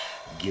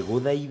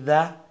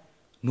 Ngĩgũthaitha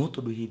no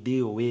tondũ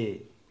hĩndĩ ĩyo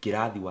we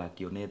kirathi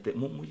wakionete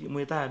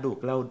mweta ndo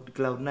cloud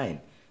 9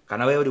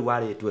 kana wewe uri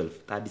wari 12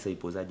 ta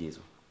disciples a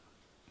Jesu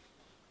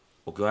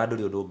ukiwa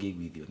ndo ndo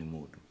ngigwithio ni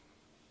mundu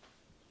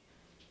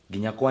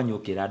nginya kwanyu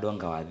ukira ndo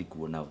anga wathi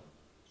kuona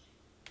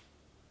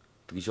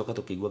tugicoka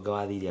tukigwa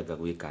ngawathi iria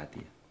ngagwika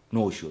atia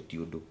no ucio ti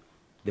undu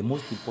the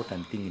most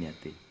important thing ni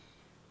ati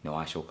ni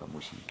wacoka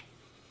mucii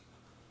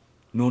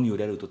no ni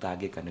uria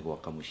tutangika ni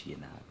gwaka mucii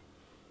nawe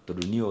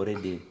tondu ni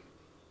already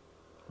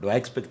do I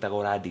expect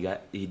agora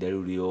ndiga ihinda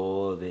riu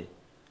riothe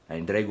na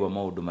ndiraigua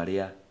maundu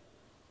maria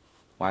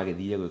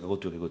wagithire gwika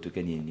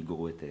gutuike ni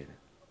ngugweterera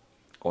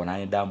ona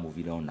ni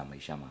ndamuvire ona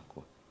maisha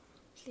makwa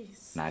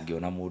Please. na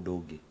ngiona mundu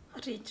ungi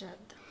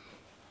Richard.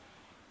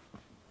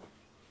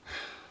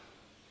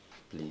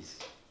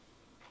 please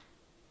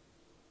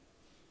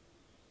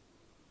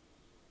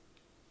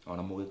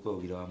ona mugikwa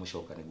ugire wa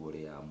mucoka niguo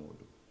ri ya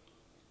mundu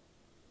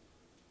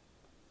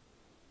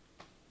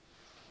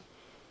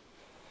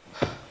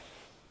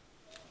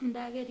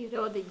Ndageria ũrĩa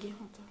othe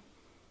ingĩhota.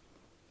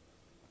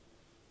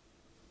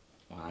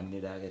 wani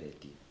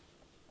ndageretie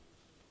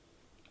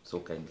so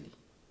kindly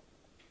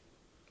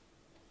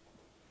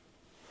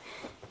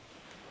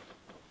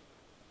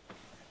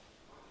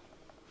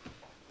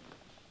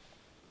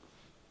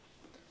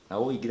na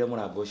uingire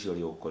murango ucio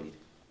uri ukorire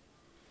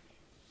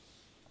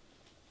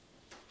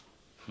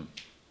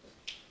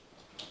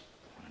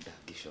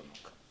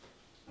ndakishonoka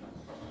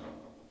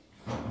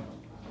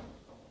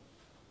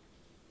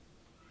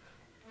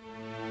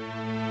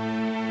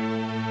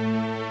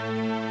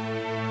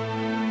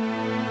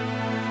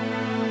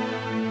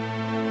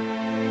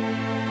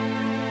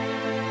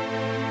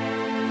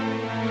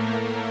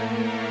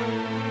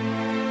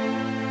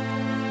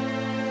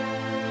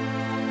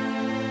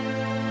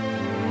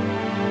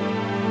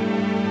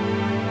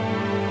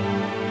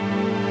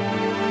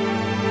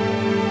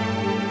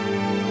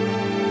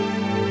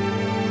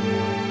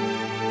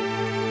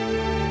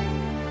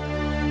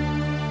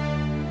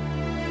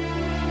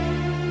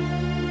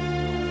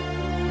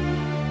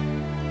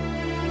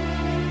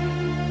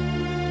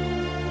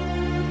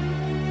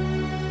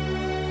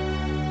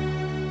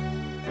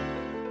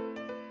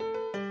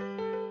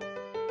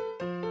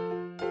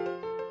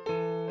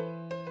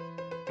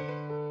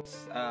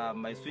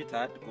my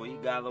sweetheart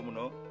kuigatho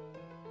muno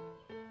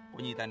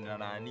kunyitanira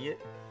na nie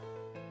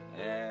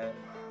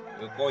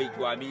gikoi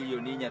kwa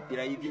milioni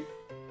nyatira ithi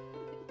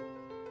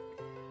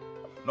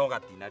no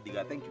gatina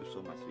diga thank you so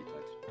much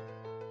sweetheart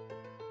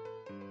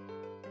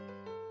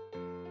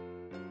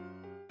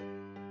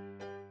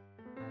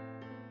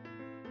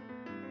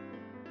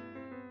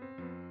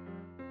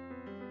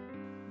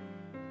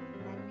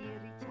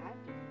Richard.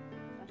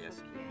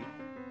 Yes, baby.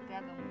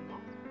 Gatho muno.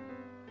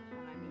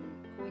 Ona ni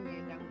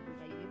kunyenda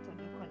guthuura irio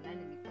tondu iko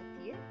nani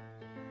nibatie.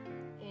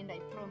 And I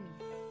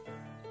promise